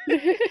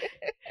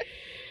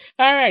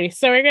 Alrighty,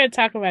 so we're going to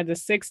talk about the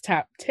 6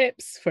 top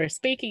tips for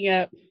speaking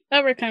up,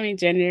 overcoming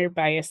gender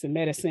bias in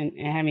medicine,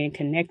 and having a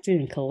connected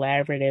and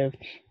collaborative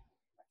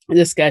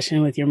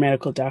discussion with your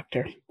medical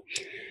doctor.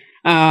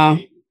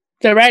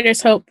 The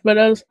writer's hope, but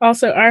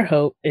also our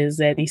hope, is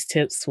that these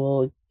tips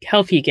will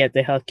help you get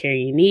the healthcare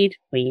you need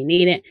when you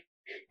need it,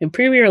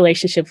 improve your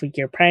relationship with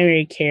your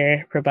primary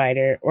care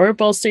provider, or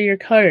bolster your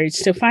courage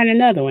to find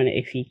another one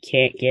if you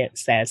can't get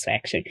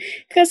satisfaction.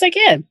 Because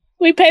again,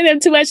 we pay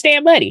them too much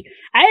damn money.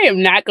 I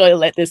am not going to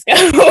let this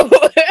go.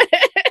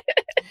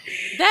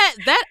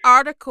 That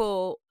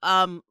article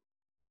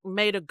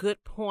made a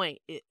good point.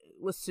 It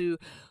was to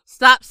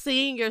stop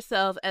seeing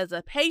yourself as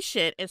a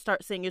patient and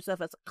start seeing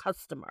yourself as a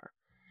customer.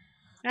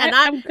 And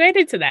I'm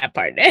getting to that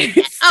part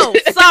next. Oh,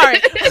 sorry.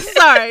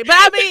 But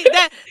I mean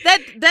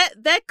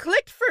that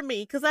clicked for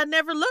me because I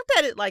never looked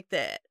at it like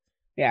that.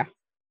 Yeah.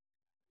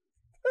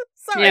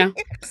 Sorry. Yeah.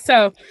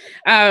 So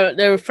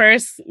the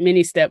first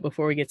mini step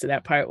before we get to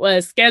that part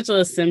was schedule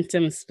a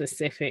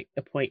symptom-specific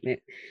appointment.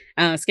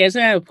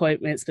 Scheduling an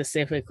appointment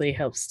specifically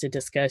helps to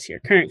discuss your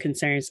current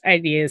concerns,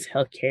 ideas,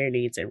 healthcare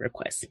needs, and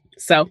requests.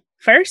 So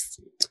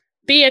first,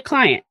 be a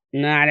client,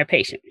 not a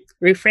patient.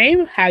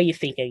 Reframe how you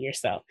think of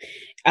yourself.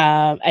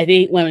 I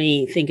think when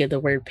we think of the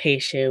word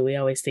patient, we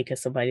always think of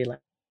somebody like,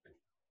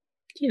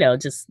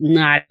 just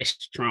not as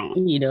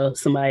strong,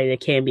 somebody that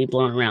can be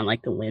blown around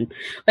like the wind.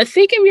 But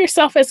think of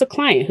yourself as a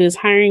client who's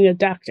hiring a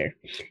doctor.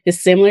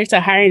 It's similar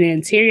to hiring an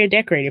interior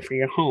decorator for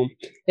your home.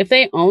 If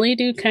they only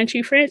do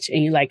country French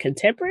and you like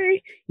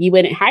contemporary, you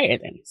wouldn't hire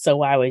them. So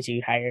why would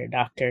you hire a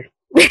doctor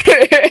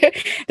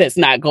that's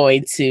not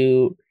going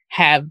to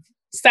have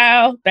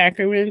style,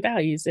 background, and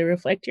values that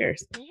reflect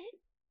yours?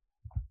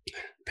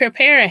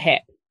 Prepare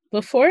ahead.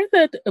 Before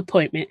the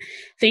appointment,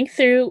 think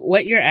through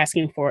what you're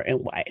asking for and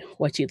why,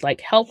 what you'd like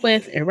help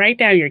with, and write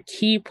down your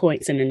key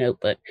points in a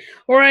notebook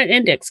or on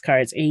index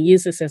cards and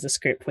use this as a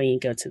script when you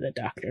go to the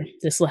doctor.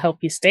 This will help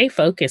you stay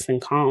focused and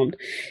calmed,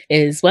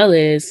 as well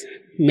as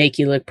make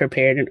you look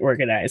prepared and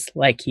organized,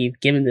 like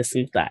you've given this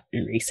some thought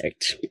and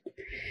research.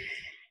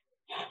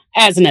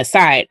 As an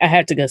aside, I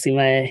have to go see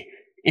my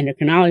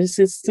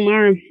endocrinologist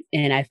tomorrow,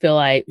 and I feel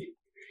like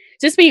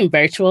just being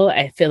virtual,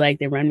 I feel like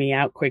they run me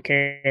out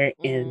quicker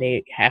and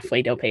they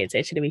halfway don't pay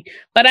attention to me.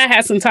 But I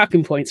have some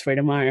talking points for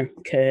tomorrow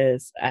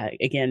because,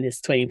 again, this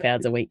 20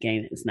 pounds of weight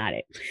gain is not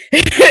it.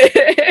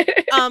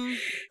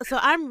 So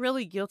I'm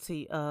really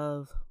guilty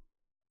of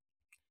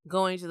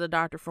going to the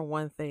doctor for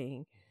one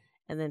thing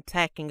and then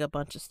tacking a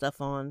bunch of stuff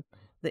on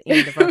the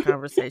end of our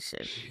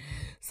conversation.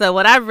 So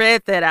when I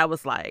read that, I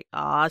was like,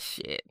 oh,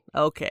 shit.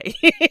 Okay.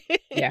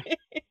 Yeah.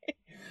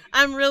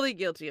 I'm really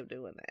guilty of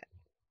doing that.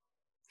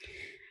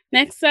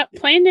 Next up,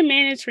 plan to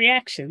manage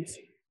reactions.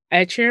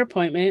 At your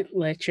appointment,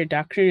 let your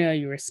doctor know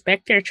you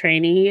respect their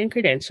training and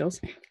credentials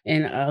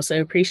and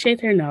also appreciate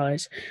their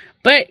knowledge,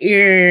 but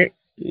you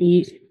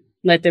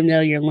let them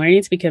know you're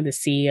learning to become the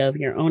CEO of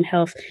your own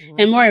health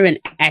and more of an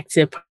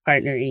active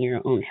partner in your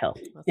own health.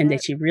 That's and right.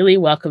 That you really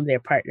welcome their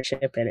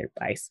partnership and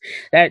advice.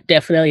 That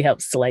definitely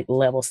helps to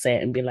level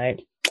set and be like,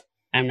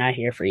 I'm not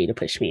here for you to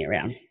push me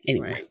around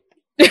anymore.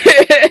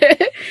 Right.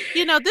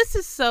 This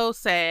is so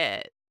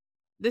sad.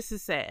 This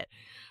is sad.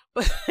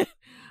 But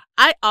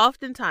I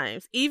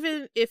oftentimes,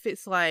 even if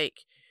it's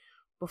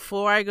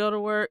before I go to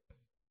work,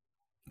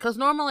 because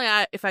normally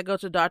if I go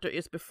to the doctor,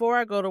 it's before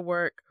I go to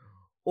work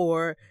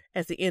or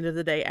at the end of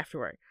the day after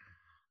work.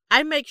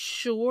 I make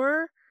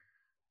sure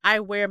I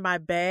wear my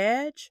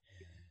badge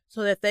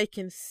so that they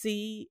can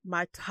see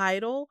my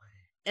title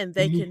and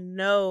they can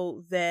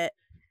know that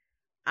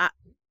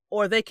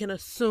or they can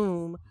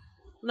assume,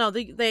 no,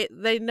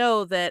 they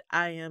know that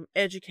I am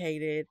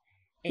educated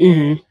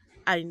and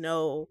I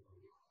know,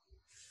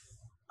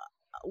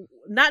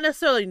 not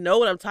necessarily know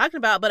what I'm talking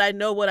about, but I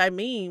know what I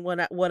mean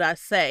when what I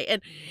say,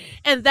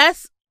 and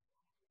that's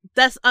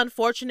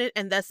unfortunate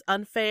and that's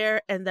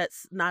unfair and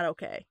that's not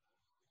okay.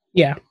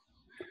 Yeah,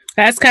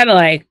 that's kind of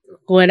like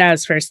when I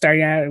was first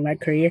starting out in my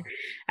career.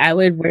 I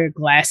would wear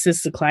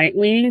glasses to client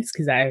meetings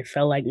because I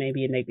felt like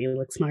maybe it made me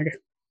look smarter.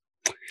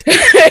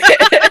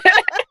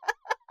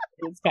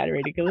 It's kind of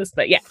ridiculous,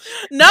 but yeah.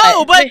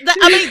 No, but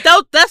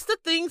that's the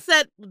things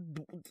that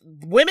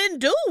women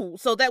do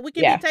so that we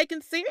can be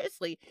taken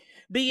seriously,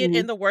 be it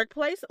in the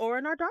workplace or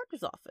in our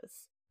doctor's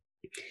office.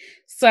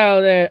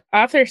 So the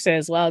author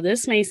says, well,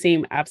 this may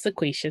seem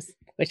obsequious,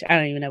 which I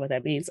don't even know what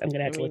that means. I'm going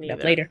to have to look it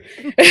up later.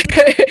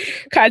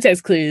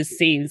 Context clues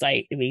seems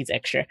like it means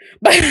extra.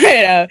 But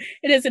it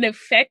is an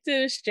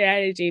effective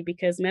strategy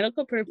because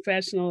medical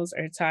professionals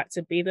are taught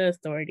to be the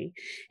authority.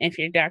 And if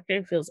your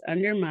doctor feels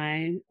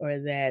undermined or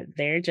that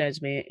their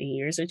judgment and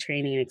years of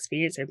training and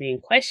experience are being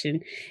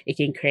questioned, it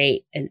can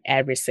create an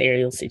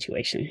adversarial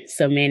situation.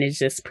 So manage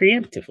this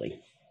preemptively.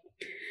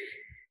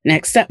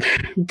 Next up,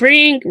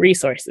 bring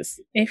resources.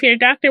 If your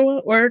doctor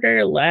will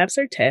order labs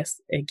or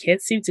tests and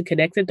can't seem to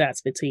connect the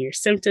dots between your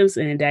symptoms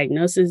and the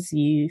diagnosis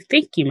you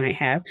think you might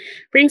have,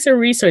 bring some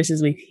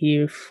resources with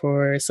you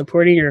for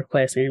supporting your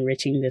request and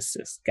enriching this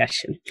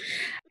discussion.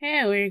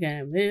 And we're going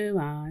to move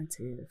on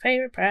to the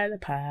favorite part of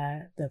the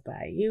pod, the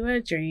Buy You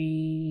a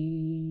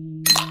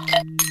Drink.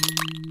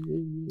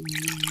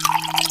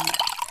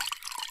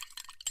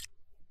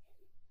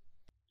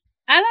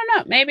 I don't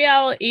know. Maybe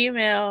I'll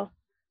email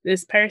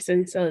this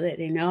person so that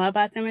they know I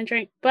bought them a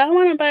drink. But I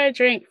want to buy a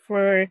drink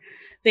for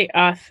the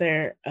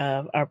author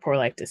of Our Poor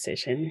Life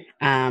Decision.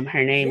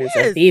 Her name is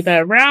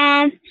Aviva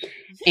Romm.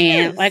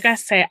 And like I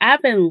said,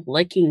 I've been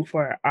looking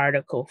for an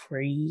article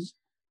for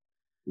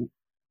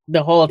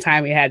the whole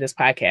time we had this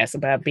podcast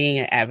about being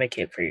an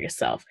advocate for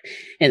yourself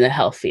in the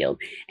health field.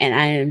 And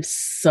I am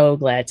so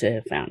glad to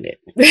have found it.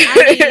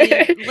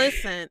 I mean,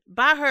 listen,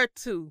 buy her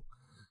too.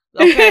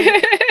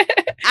 Okay?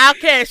 I'll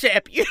cash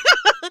app you.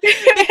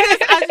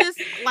 Because I just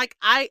like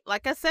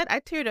I said, I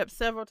teared up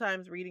several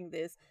times reading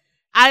this.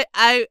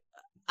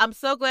 I'm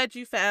so glad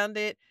you found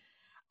it.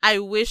 I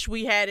wish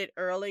we had it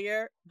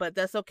earlier, but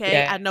that's okay.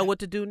 Yeah. I know what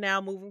to do now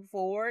moving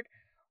forward.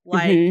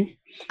 Like,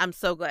 I'm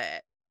so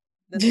glad.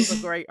 This was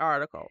a great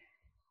article.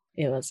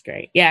 It was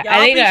great. Yeah,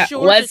 I think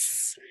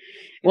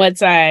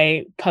once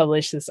I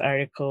publish this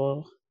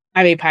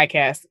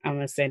podcast, I'm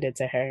gonna send it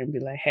to her and be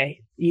like,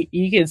 hey,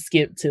 you can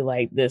skip to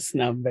like this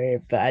number,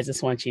 but I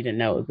just want you to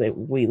know that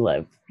we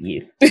love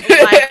you.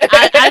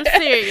 I'm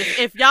serious.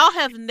 If y'all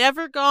have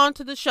never gone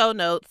to the show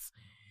notes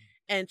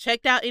and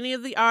checked out any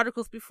of the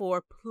articles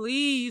before,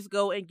 please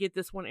go and get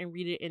this one and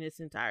read it in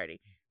its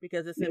entirety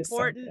because it's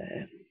important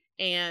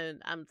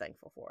and I'm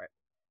thankful for it.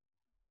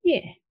 Yeah.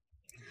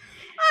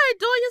 All right,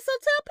 Doya, so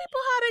tell people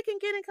how they can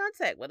get in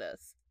contact with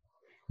us.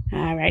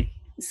 All right.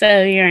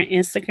 So you're on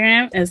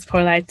Instagram as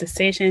Poor Life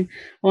Decision.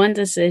 One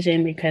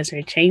decision because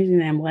we're changing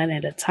them one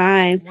at a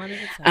time.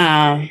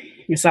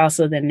 It's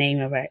also the name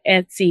of our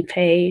Etsy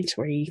page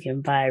where you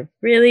can buy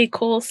really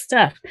cool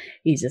stuff.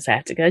 You just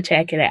have to go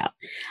check it out.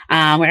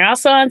 We're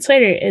also on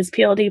Twitter as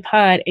PLD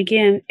Pod.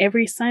 Again,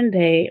 every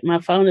Sunday, my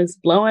phone is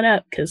blowing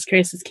up because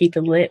Chris is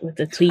keeping lit with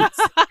the tweets.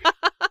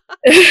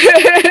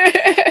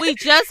 We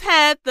just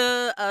had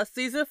the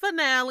season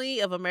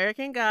finale of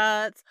American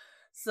Gods.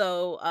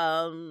 So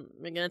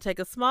we're going to take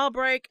a small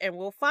break and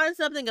we'll find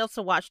something else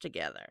to watch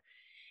together.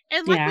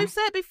 And like we've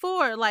said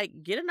before,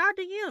 like get in our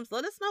DMs.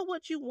 Let us know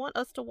what you want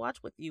us to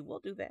watch with you. We'll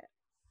do that.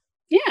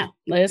 Yeah.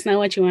 Let us know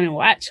what you want to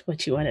watch,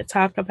 what you want to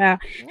talk about.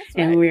 That's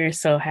and we're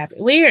so happy.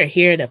 We are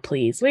here to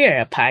please. We are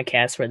a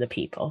podcast for the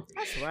people.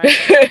 That's right.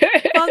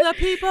 For the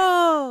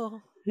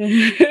people.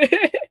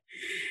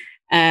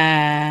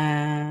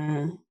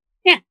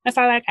 Yeah, that's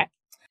all I got.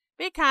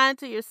 Be kind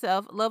to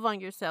yourself. Love on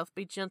yourself.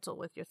 Be gentle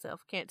with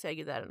yourself. Can't tell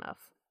you that enough.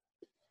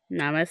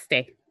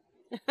 Namaste.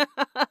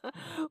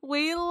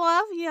 We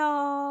love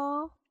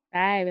y'all.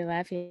 Bye. We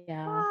love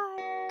y'all.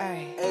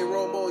 Bye. Hey,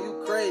 Romo,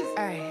 you crazy.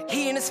 Ay.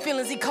 He in his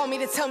feelings. He called me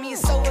to tell me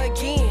it's over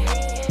again.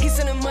 He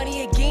sending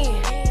money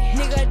again.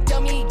 Nigga a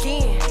dummy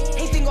again.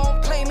 He think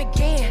gon' play him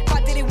again.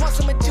 Thought that he wants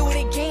him to do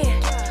it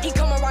again. He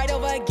coming right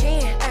over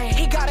again. Ay.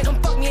 He gotta come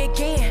fuck me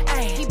again.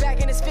 Ay. He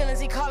back in his feelings.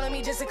 He calling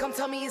me just to come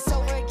tell me it's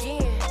over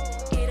again.